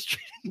orchestrating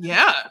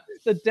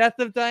the death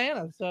of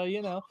Diana. So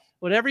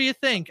whatever you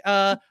think.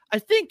 I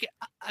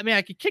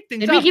could kick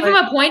things off. Did we give him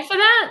a point for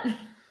that?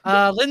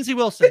 Lindsay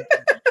Wilson.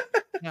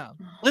 Yeah.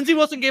 Lindsay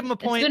Wilson gave him a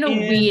point. It's been a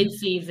weird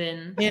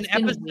season. In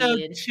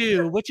episode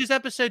 2, which is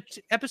episode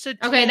 2.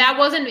 Okay, that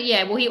wasn't,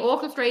 well, he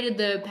orchestrated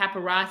the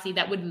paparazzi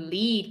that would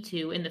lead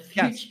to in the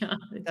future.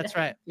 Yes, that's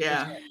right.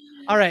 Yeah.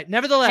 All right.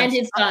 Nevertheless, and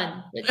his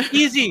son.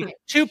 Easy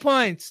 2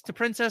 points to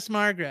Princess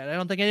Margaret. I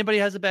don't think anybody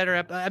has a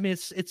better.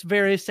 It's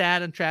very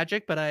sad and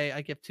tragic, but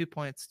I give 2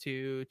 points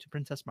to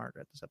Princess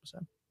Margaret this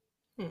episode.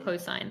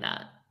 Co-sign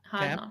that.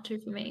 Hard not to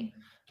for me.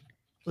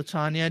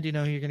 Latanya, do you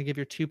know who you're going to give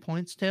your 2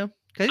 points to?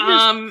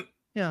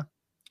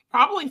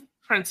 Probably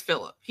Prince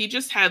Philip. He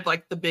just had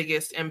like the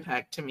biggest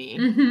impact to me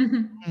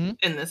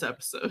in this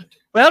episode.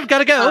 Well,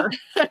 gotta go.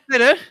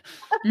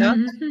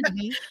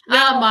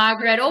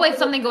 Margaret, always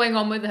something going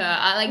on with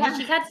her.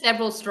 She's had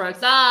several strokes.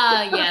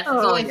 Yes, it's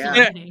always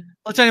something.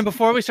 I'll tell you,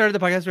 before we started the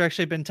podcast, we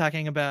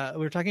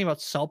were talking about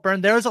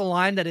Saltburn. There was a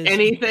line that is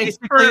anything.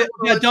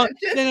 Don't.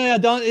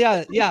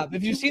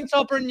 If you've seen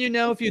Saltburn,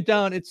 If you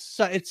don't,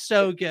 it's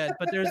so good.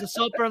 But there's a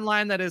Saltburn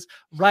line that is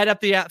right up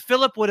the.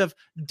 Philip would have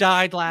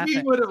died laughing.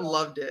 He would have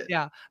loved it.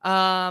 Yeah.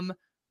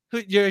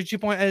 Your 2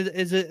 point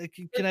is it?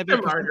 Can I be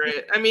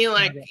Margaret? I mean,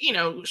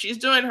 she's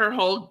doing her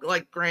whole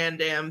like grand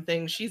damn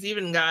thing. She's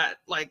even got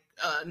like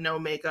no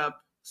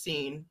makeup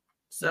scene.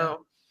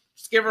 So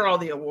just give her all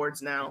the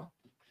awards now.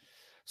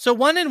 So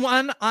 1 and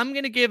 1, I'm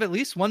going to give at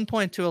least 1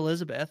 point to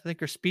Elizabeth. I think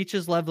her speech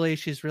is lovely.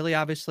 She's really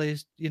obviously,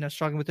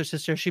 struggling with her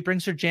sister. She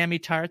brings her jammy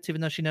tarts, even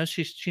though she knows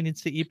she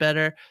needs to eat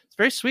better. It's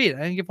very sweet.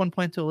 I can give 1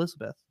 point to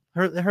Elizabeth.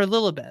 Her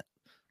Lilibet.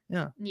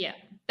 Yeah. Yeah.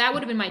 That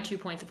would have been my 2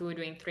 points if we were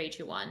doing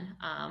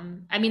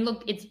 3-2-1.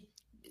 Look,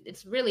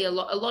 it's really a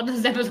lot of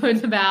this episode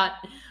is about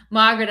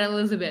Margaret and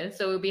Elizabeth.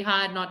 So it would be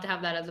hard not to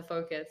have that as a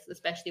focus,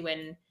 especially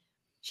when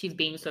she's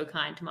being so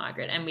kind to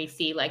Margaret, and we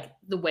see like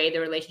the way the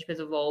relationship has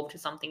evolved to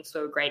something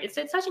so great. It's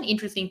such an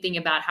interesting thing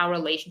about how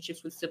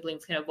relationships with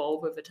siblings can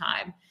evolve over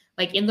time.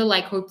 Like in the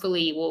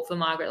hopefully, for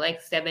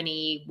Margaret,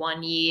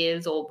 71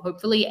 years, or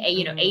hopefully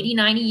 80,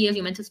 90 years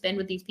you're meant to spend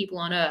with these people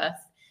on Earth.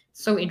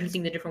 So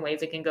interesting the different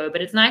ways it can go,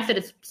 but it's nice that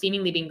it's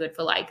seemingly been good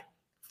for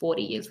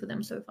 40 years for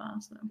them so far.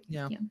 So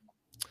yeah.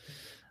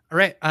 All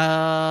right.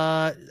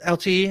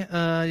 LT,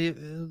 I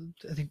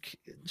think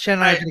Shannon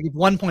and I are going to give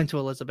 1 point to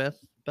Elizabeth.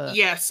 But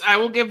Yes, I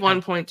will give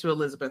 1 point to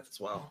Elizabeth as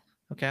well.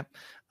 okay.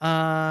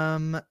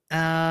 And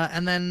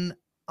then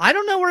I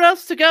don't know where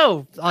else to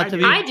go. I do.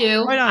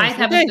 Quite I honest.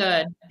 have Okay. a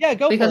third. Yeah,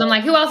 go because for I'm it.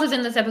 like, who else is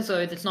in this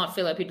episode? It's not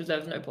Philip. He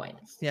deserves no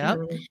points. Yeah.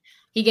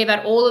 He gave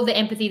out all of the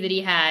empathy that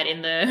he had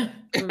in the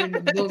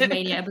Wolves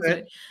Mania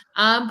episode.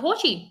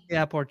 Porchy.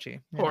 Yeah,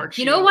 Porchy. Yeah.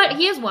 Porchy. You know what?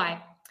 Here's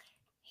why.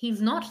 He's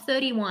not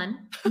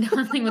 31,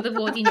 dancing with a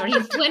 14-year-old.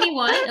 He's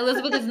 21.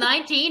 Elizabeth is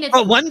 19.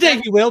 But one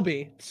day he will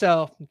be.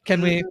 So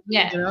can we?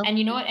 Yeah. You know? And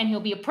you know what? And he'll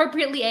be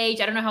appropriately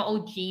aged. I don't know how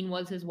old Jean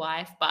was his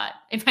wife, but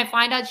if I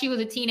find out she was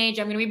a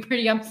teenager, I'm going to be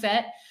pretty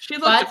upset. She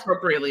looked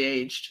appropriately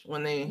aged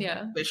when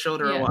they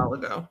showed her a while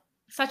ago.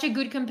 Such a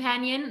good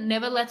companion.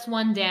 Never lets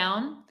one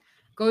down.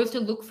 Goes to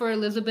look for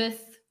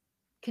Elizabeth.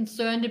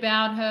 Concerned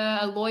about her.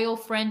 A loyal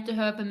friend to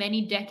her for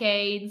many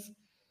decades.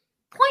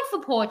 Point for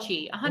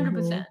Porchy.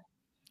 100%.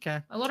 Okay.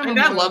 And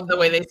I love the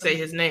way they say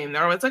his name.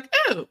 They're always like,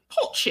 "Oh,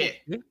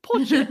 Porchy."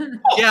 Porchy.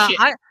 Yeah,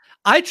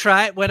 I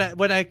try when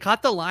I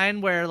caught the line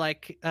where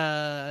like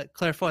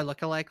Claire Foy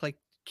lookalike like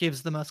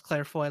gives the most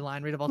Claire Foy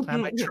line read of all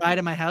time. I tried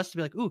in my house to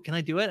be like, "Ooh, can I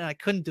do it?" And I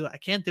couldn't do it. I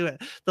can't do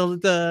it.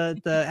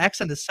 The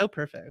accent is so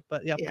perfect.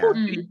 But yeah,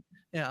 Porchy.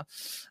 Yeah.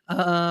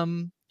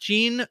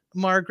 Jean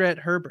Margaret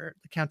Herbert,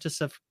 the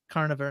Countess of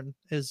Carnarvon,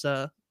 is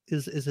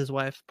his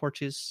wife.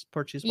 Porchy's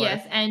wife.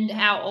 Yes, and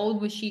how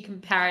old was she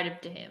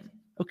comparative to him?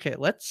 Okay,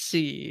 let's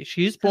see.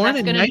 She's born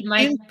in 1935.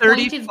 My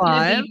point is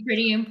going to be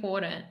pretty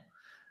important.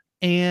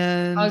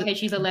 And okay,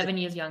 she's 11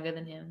 years younger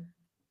than him.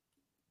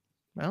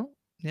 Well,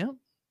 yeah.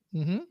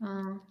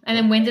 And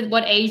then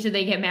what age did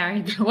they get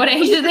married? What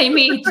age did they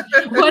meet?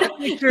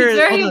 It's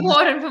very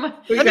important for my.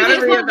 We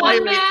gotta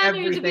reevaluate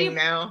everything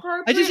now.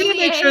 I just need to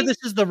make sure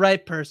this is the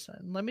right person.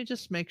 Let me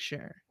just make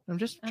sure. I'm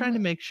just trying to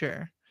make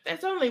sure.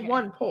 There's only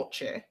one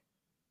Porchy.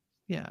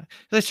 Yeah,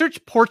 I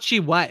searched Porchy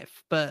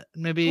wife, but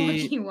maybe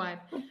Porchy wife.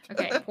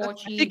 Okay,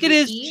 Porchy. I think it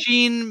is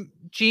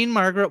Jean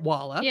Margaret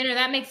Wallop. Yeah, no,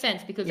 that makes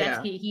sense because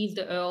he's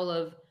the Earl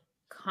of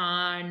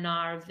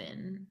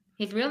Carnarvon.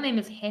 His real name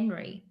is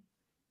Henry.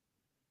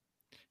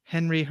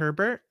 Henry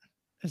Herbert?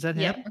 Is that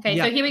him? Yeah. Okay,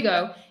 so here we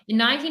go. In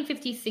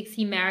 1956,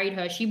 he married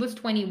her. She was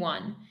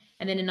 21,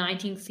 and then in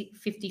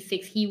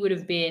 1956, he would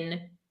have been.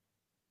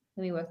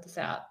 Let me work this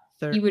out.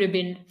 He would have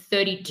been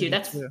 32.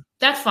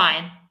 That's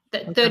fine.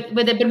 But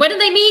when did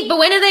they meet?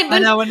 I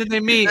know, when did they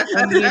meet?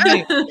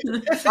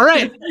 All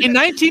right. In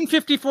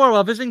 1954,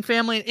 while visiting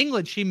family in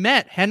England, she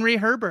met Henry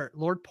Herbert,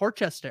 Lord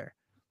Porchester.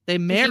 They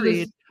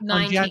married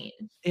 19.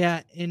 In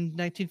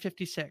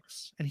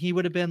 1956. And he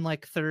would have been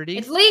like 30.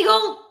 It's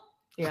legal.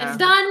 Yeah. It's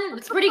done.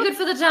 It's pretty good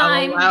for the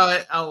time.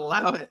 I'll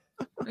allow it.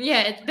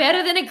 Yeah, it's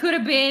better than it could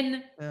have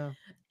been. Yeah.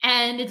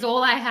 And it's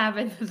all I have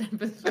in this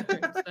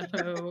episode.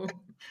 So.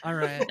 All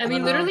right. I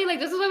mean, literally, like,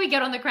 this is where we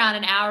get on The Crown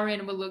an hour in,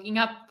 and we're looking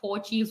up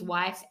Porchy's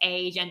wife's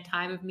age and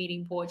time of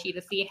meeting Porchy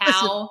to see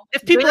how.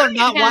 If people are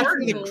not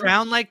watching The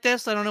Crown like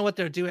this, I don't know what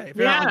they're doing. If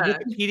you're not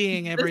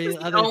repeating every this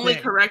is other the only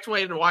thing. correct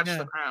way to watch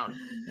The Crown.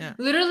 Yeah.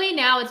 Literally,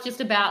 now it's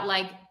just about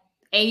like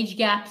age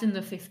gaps in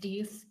the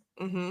 50s.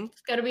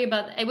 It's got to be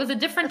about. It was a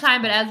different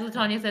time, but as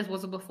Latanya says,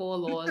 was before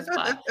laws.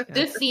 But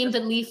this seems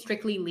at least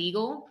strictly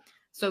legal.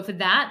 So for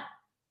that,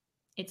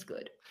 it's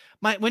good.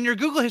 When your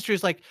Google history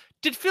is like,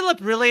 did Philip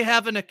really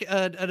have an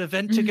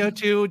event to go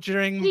to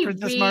during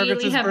Princess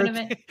Margaret's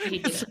birthday?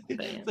 It's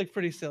like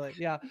pretty silly.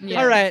 Yeah.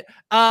 All right.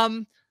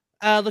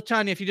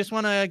 Latanya, if you just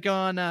want to go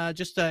on,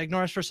 just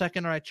ignore us for a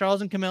second. All right.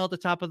 Charles and Camille at the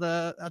top of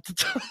the.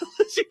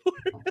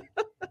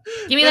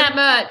 Give me that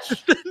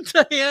much.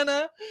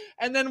 Diana,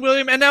 and then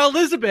William, and now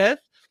Elizabeth.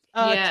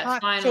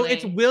 Finally. So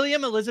it's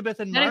William, Elizabeth,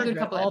 and Margaret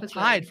all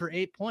tied for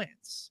 8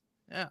 points.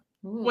 Yeah.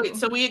 Ooh. Wait,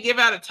 so we give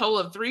out a total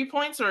of 3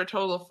 points or a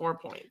total of 4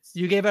 points?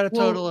 You gave out a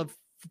total of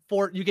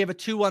 4. You gave a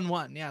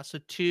 2-1-1. Yeah, so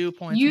 2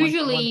 points.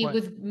 Usually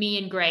with me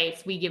and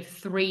Grace, we give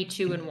 3,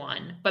 2, and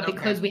 1. But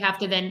because we have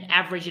to then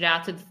average it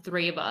out to the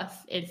 3 of us,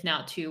 it's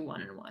now 2,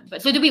 1, and 1.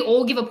 But so did we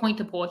all give a point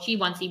to Porchy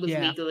once he was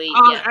legally?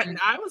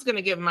 I was going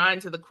to give mine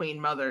to the Queen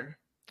Mother.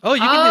 Oh,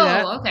 you can do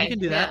that. Okay. You can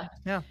do that.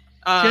 Yeah.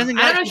 I don't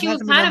know. She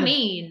was kind of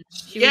mean.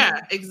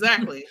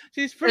 Exactly.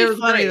 She's pretty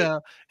funny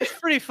though. It's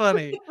pretty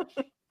funny.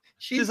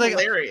 She's like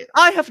hilarious.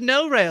 I have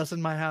no rails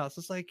in my house.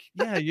 It's like,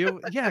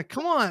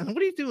 come on.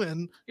 What are you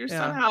doing? You're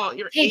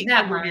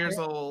 800 years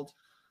old.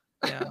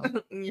 Yeah.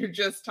 You're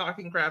just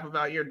talking crap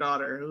about your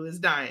daughter who is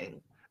dying.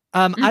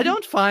 I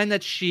don't find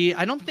that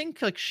I don't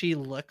think like she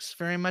looks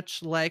very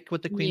much like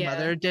what the Queen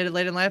Mother did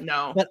late in life.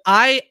 No. But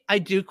I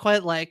do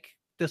quite like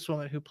this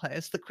woman who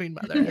plays the Queen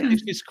Mother. I think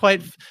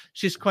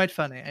she's quite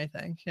funny, I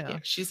think. Yeah,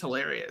 she's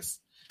hilarious.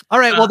 All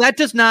right, well that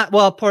does not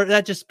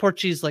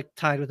Porchy's like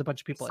tied with a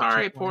bunch of people.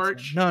 Sorry,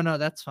 Porch. No,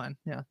 that's fine.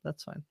 Yeah,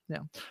 that's fine.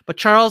 Yeah. But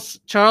Charles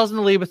in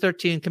the lead with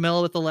 13,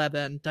 Camilla with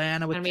 11,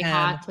 Diana with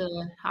 10,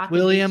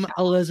 William,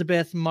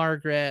 Elizabeth,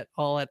 Margaret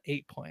all at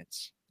 8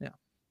 points.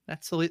 Yeah.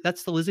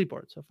 That's the Lizzie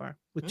board so far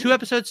with 2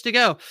 episodes to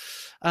go.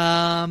 What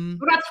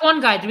about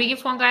Swan Guy? Did we give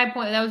Swan Guy a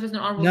point? That was just an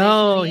honorable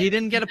No, mention. he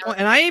didn't get a point.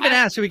 And I even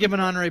asked, should we give him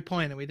an honorary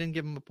point? And we didn't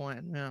give him a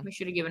point. Yeah. We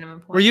should have given him a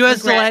point. Were you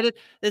as delighted?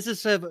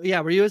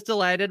 Were you as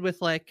delighted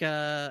with like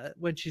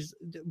when she's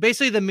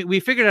basically we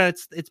figured out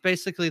it's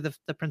basically the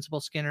Principal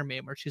Skinner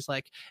meme where she's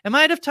like, "Am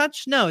I out of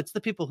touch? No, it's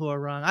the people who are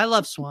wrong. I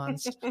love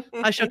swans.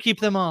 I shall keep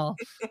them all."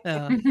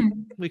 Yeah,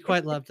 we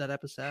quite loved that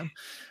episode.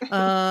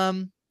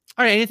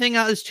 All right, anything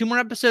else? There's 2 more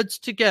episodes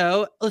to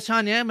go.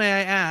 Latanya, may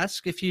I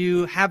ask if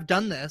you have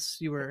done this?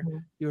 You were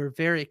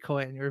very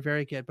coy and you were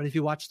very good. But have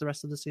you watched the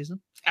rest of the season?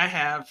 I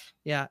have.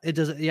 Yeah, it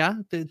does. Yeah,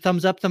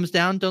 thumbs up, thumbs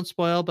down. Don't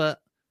spoil,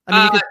 but I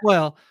mean, you can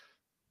spoil.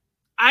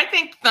 I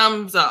think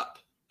thumbs up.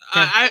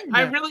 Okay.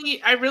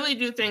 I really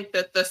do think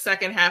that the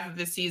second half of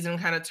the season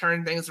kind of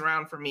turned things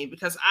around for me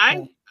because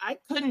I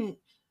couldn't.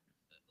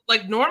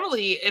 Like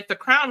normally if The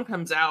Crown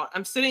comes out,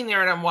 I'm sitting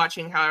there and I'm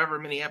watching however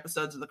many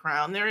episodes of The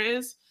Crown there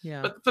is.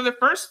 Yeah. But for the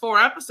first 4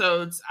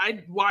 episodes,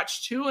 I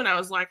watched 2 and I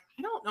was like,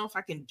 I don't know if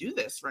I can do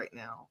this right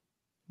now.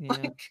 Yeah.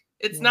 Like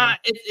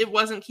it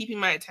wasn't keeping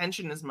my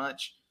attention as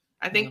much.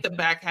 I think the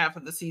back half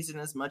of the season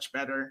is much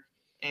better.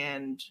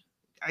 And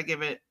I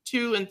give it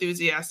 2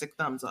 enthusiastic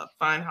thumbs up.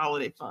 Fine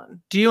holiday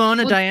fun. Do you own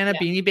a Diana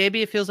Beanie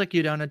Baby? It feels like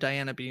you'd own a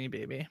Diana Beanie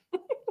Baby.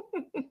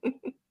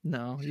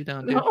 No, you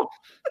don't.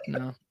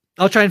 No.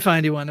 I'll try and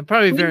find you one.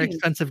 Probably a very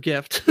expensive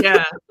gift.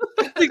 Yeah.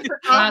 It's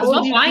my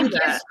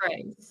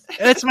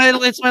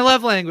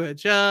love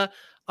language. All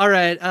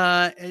right.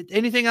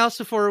 Anything else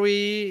before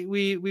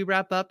we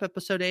wrap up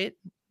episode 8?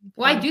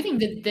 Well, I do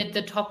think that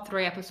the top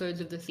 3 episodes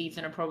of the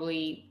season are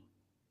probably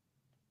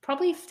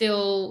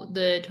still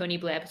the Tony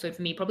Blair episode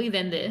for me. Probably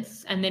then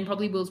this, and then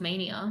probably Will's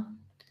Mania.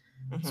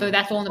 Mm-hmm. So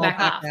that's all in the back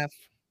half.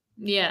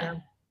 Yeah.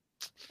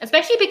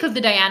 Especially because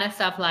the Diana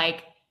stuff,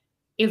 like,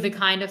 is the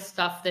kind of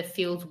stuff that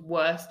feels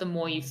worse the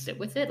more you sit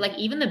with it. Like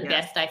even the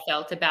best I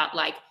felt about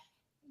like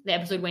the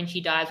episode when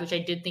she dies, which I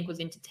did think was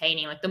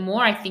entertaining. Like the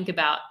more I think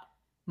about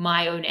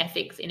my own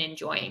ethics in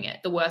enjoying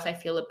it, the worse I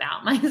feel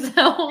about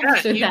myself.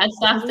 Yeah, so that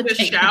starts to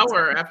take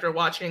shower after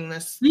watching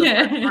this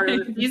part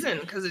of the season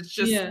because it's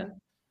just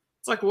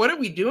it's like, what are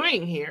we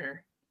doing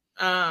here?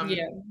 Princess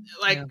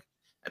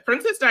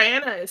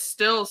Diana is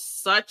still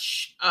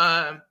such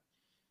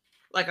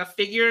like a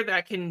figure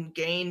that can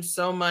gain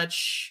so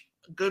much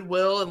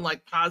goodwill and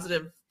like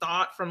positive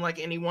thought from like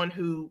anyone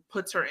who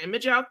puts her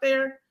image out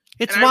there.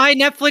 It's why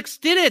Netflix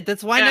did it.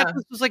 That's why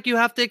Netflix was like, you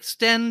have to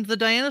extend the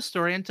Diana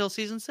story until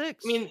season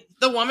 6. I mean,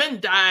 the woman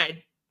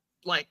died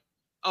like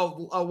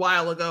a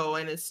while ago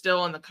and is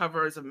still on the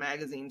covers of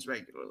magazines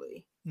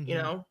regularly. You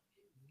know?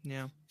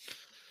 Yeah.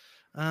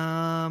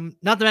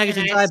 Not the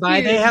magazines I buy.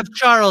 They have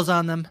Charles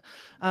on them.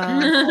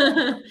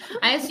 I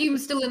assume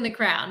still in The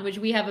Crown, which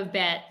we have a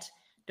bet.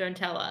 Don't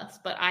tell us,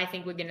 but I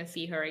think we're going to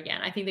see her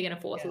again. I think they're going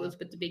to force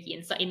Elizabeth Debicki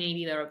in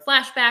either a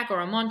flashback or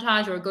a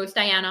montage or a Ghost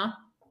Diana.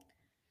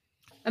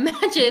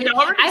 Imagine.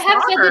 I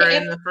have said her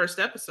in the first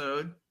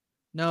episode.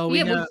 No,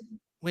 we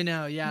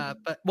know, yeah,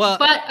 but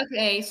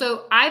okay.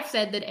 So I've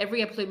said that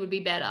every episode would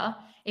be better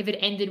if it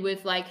ended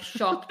with like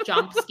shock,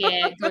 jump,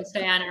 scare, Ghost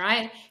Diana.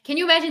 Right? Can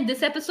you imagine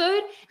this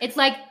episode? It's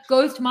like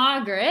Ghost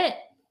Margaret.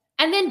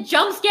 And then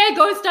jump scare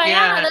Ghost Diana.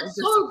 Yeah, that's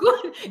so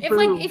good.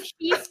 If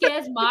she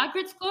scares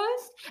Margaret's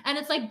ghost and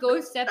it's like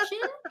Ghostception.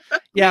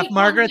 Yeah,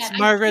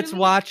 Margaret's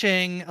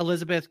watching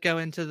Elizabeth go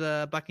into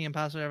the Buckingham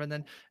Palace or whatever, and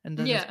then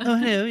oh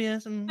no,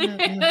 yes. Well,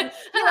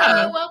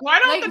 why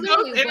don't the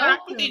ghosts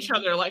interact with each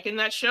other like in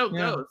that show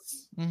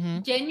Ghosts?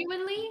 Mm-hmm.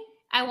 Genuinely,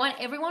 I want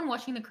everyone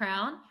watching The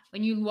Crown,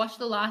 when you watch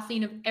the last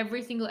scene of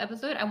every single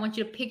episode, I want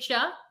you to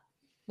picture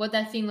what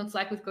that scene looks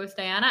like with Ghost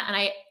Diana. And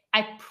I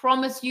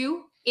promise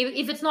you,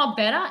 if it's not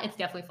better, it's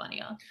definitely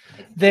funnier.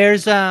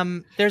 There's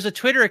a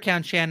Twitter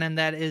account, Shannon,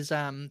 that is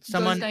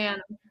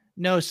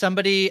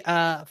somebody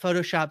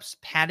photoshops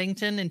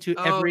Paddington into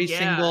every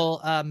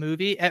single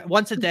movie.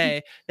 Once a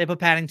day, they put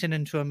Paddington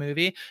into a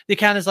movie. The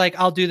account is like,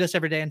 I'll do this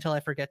every day until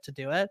I forget to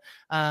do it.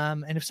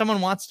 And if someone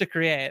wants to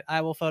create,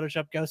 I will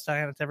Photoshop Ghost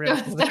Diana to every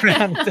episode of The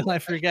Crown until I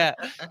forget.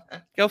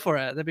 Go for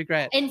it. That'd be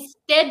great.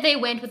 Instead, they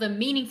went with a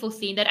meaningful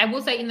scene that I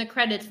will say in the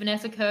credits,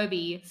 Vanessa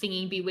Kirby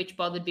singing Bewitched,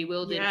 Bothered,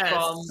 Bewildered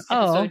from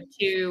episode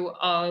 2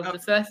 of the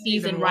first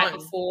season right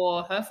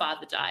before her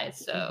father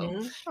dies.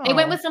 So they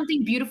went with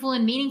something beautiful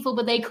and meaningful,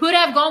 but they could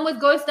have gone with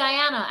Ghost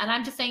Diana, and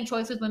I'm just saying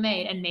choices were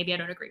made, and maybe I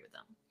don't agree with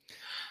them.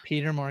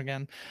 Peter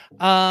Morgan.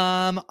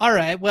 All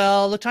right.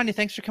 Well, Latanya,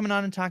 thanks for coming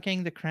on and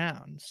talking The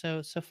Crown.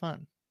 So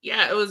fun.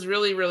 Yeah, it was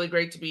really, really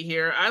great to be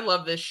here. I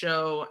love this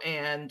show,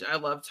 and I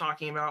love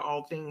talking about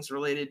all things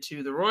related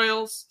to the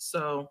Royals.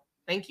 So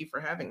thank you for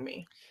having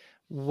me.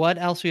 What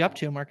else are you up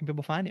to, and where can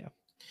people find you?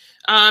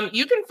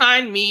 You can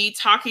find me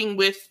talking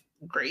with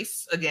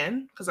Grace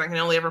again, because I can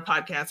only ever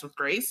podcast with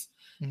Grace.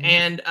 Mm-hmm.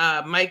 And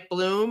Mike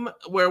Bloom,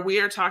 where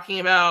we are talking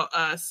about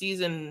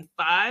season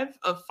 5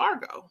 of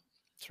Fargo.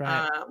 That's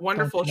right.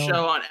 Wonderful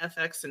show on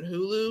FX and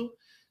Hulu.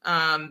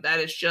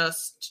 That is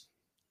just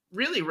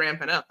really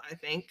ramping up, I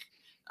think.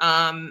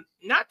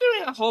 Not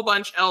doing a whole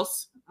bunch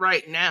else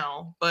right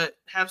now, but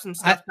have some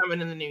stuff coming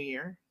in the new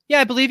year.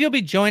 Yeah, I believe you'll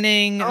be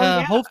joining,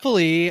 yeah.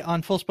 hopefully,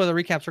 on Full Spoiler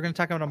Recaps. We're going to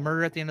talk about A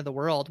Murder at the End of the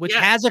World, which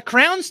Yes. has a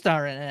Crown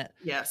star in it.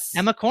 Yes.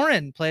 Emma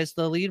Corrin plays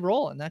the lead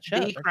role in that show.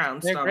 The Crown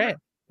They're star. great.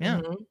 Yeah.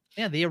 Mhm.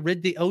 Yeah,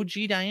 the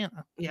OG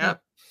Diana.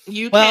 Yep.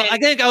 You Well, can... I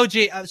think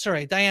OG,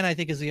 sorry, Diana, I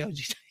think is the OG.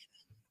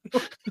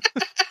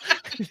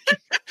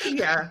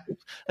 Yeah.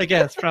 I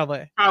guess,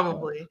 probably.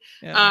 Probably.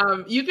 Yeah.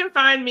 You can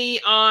find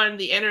me on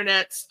the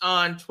internets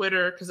on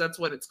Twitter, because that's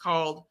what it's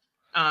called,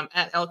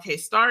 at LK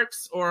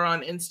Starks, or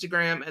on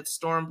Instagram at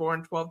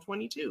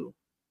Stormborn1222.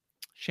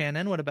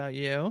 Shannon, what about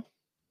you?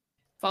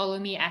 Follow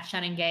me at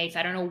Shannon Gates.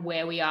 I don't know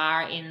where we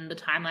are in the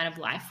timeline of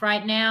life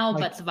right now,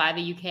 but Survivor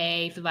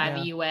UK, Survivor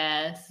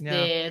US,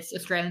 this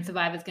Australian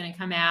Survivor is going to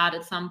come out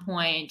at some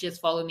point. Just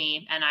follow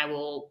me, and I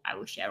will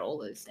share all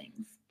those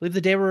things. I believe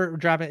the day we're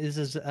dropping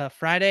is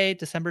Friday,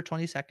 December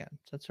 22nd.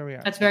 So that's where we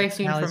are. That's very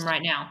soon from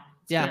right now.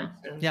 Yeah.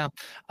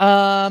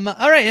 All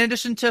right. In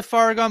addition to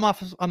Fargo,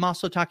 I'm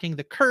also talking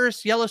The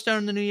Curse, Yellowstone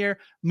in the new year,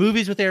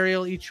 movies with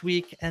Ariel each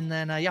week, and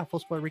then full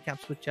spoiler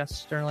recaps with Jess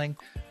Sterling.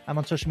 I'm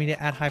on social media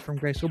at High From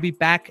Grace. We'll be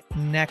back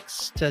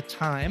next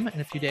time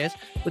in a few days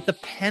with the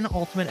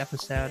penultimate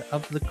episode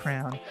of The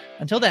Crown.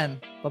 Until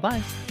then,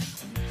 bye-bye.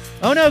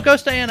 Oh no,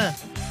 Ghost Diana.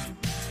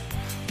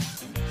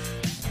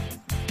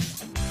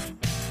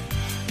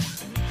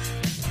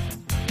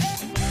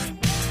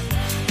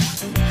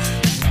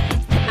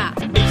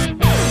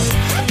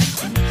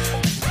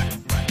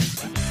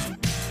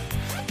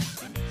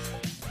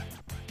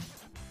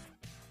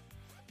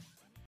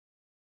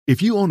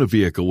 If you own a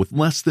vehicle with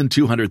less than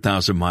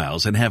 200,000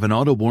 miles and have an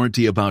auto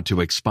warranty about to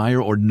expire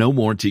or no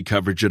warranty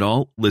coverage at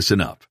all, listen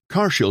up.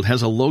 CarShield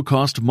has a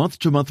low-cost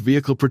month-to-month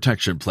vehicle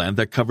protection plan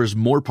that covers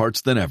more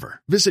parts than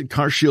ever. Visit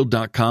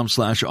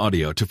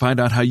carshield.com/audio to find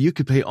out how you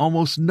could pay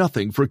almost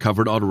nothing for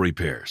covered auto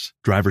repairs.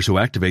 Drivers who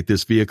activate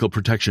this vehicle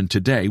protection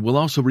today will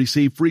also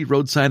receive free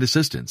roadside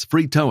assistance,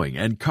 free towing,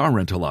 and car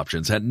rental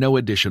options at no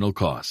additional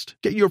cost.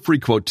 Get your free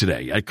quote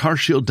today at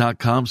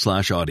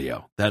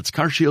carshield.com/audio. That's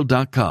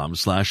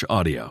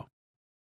carshield.com/audio.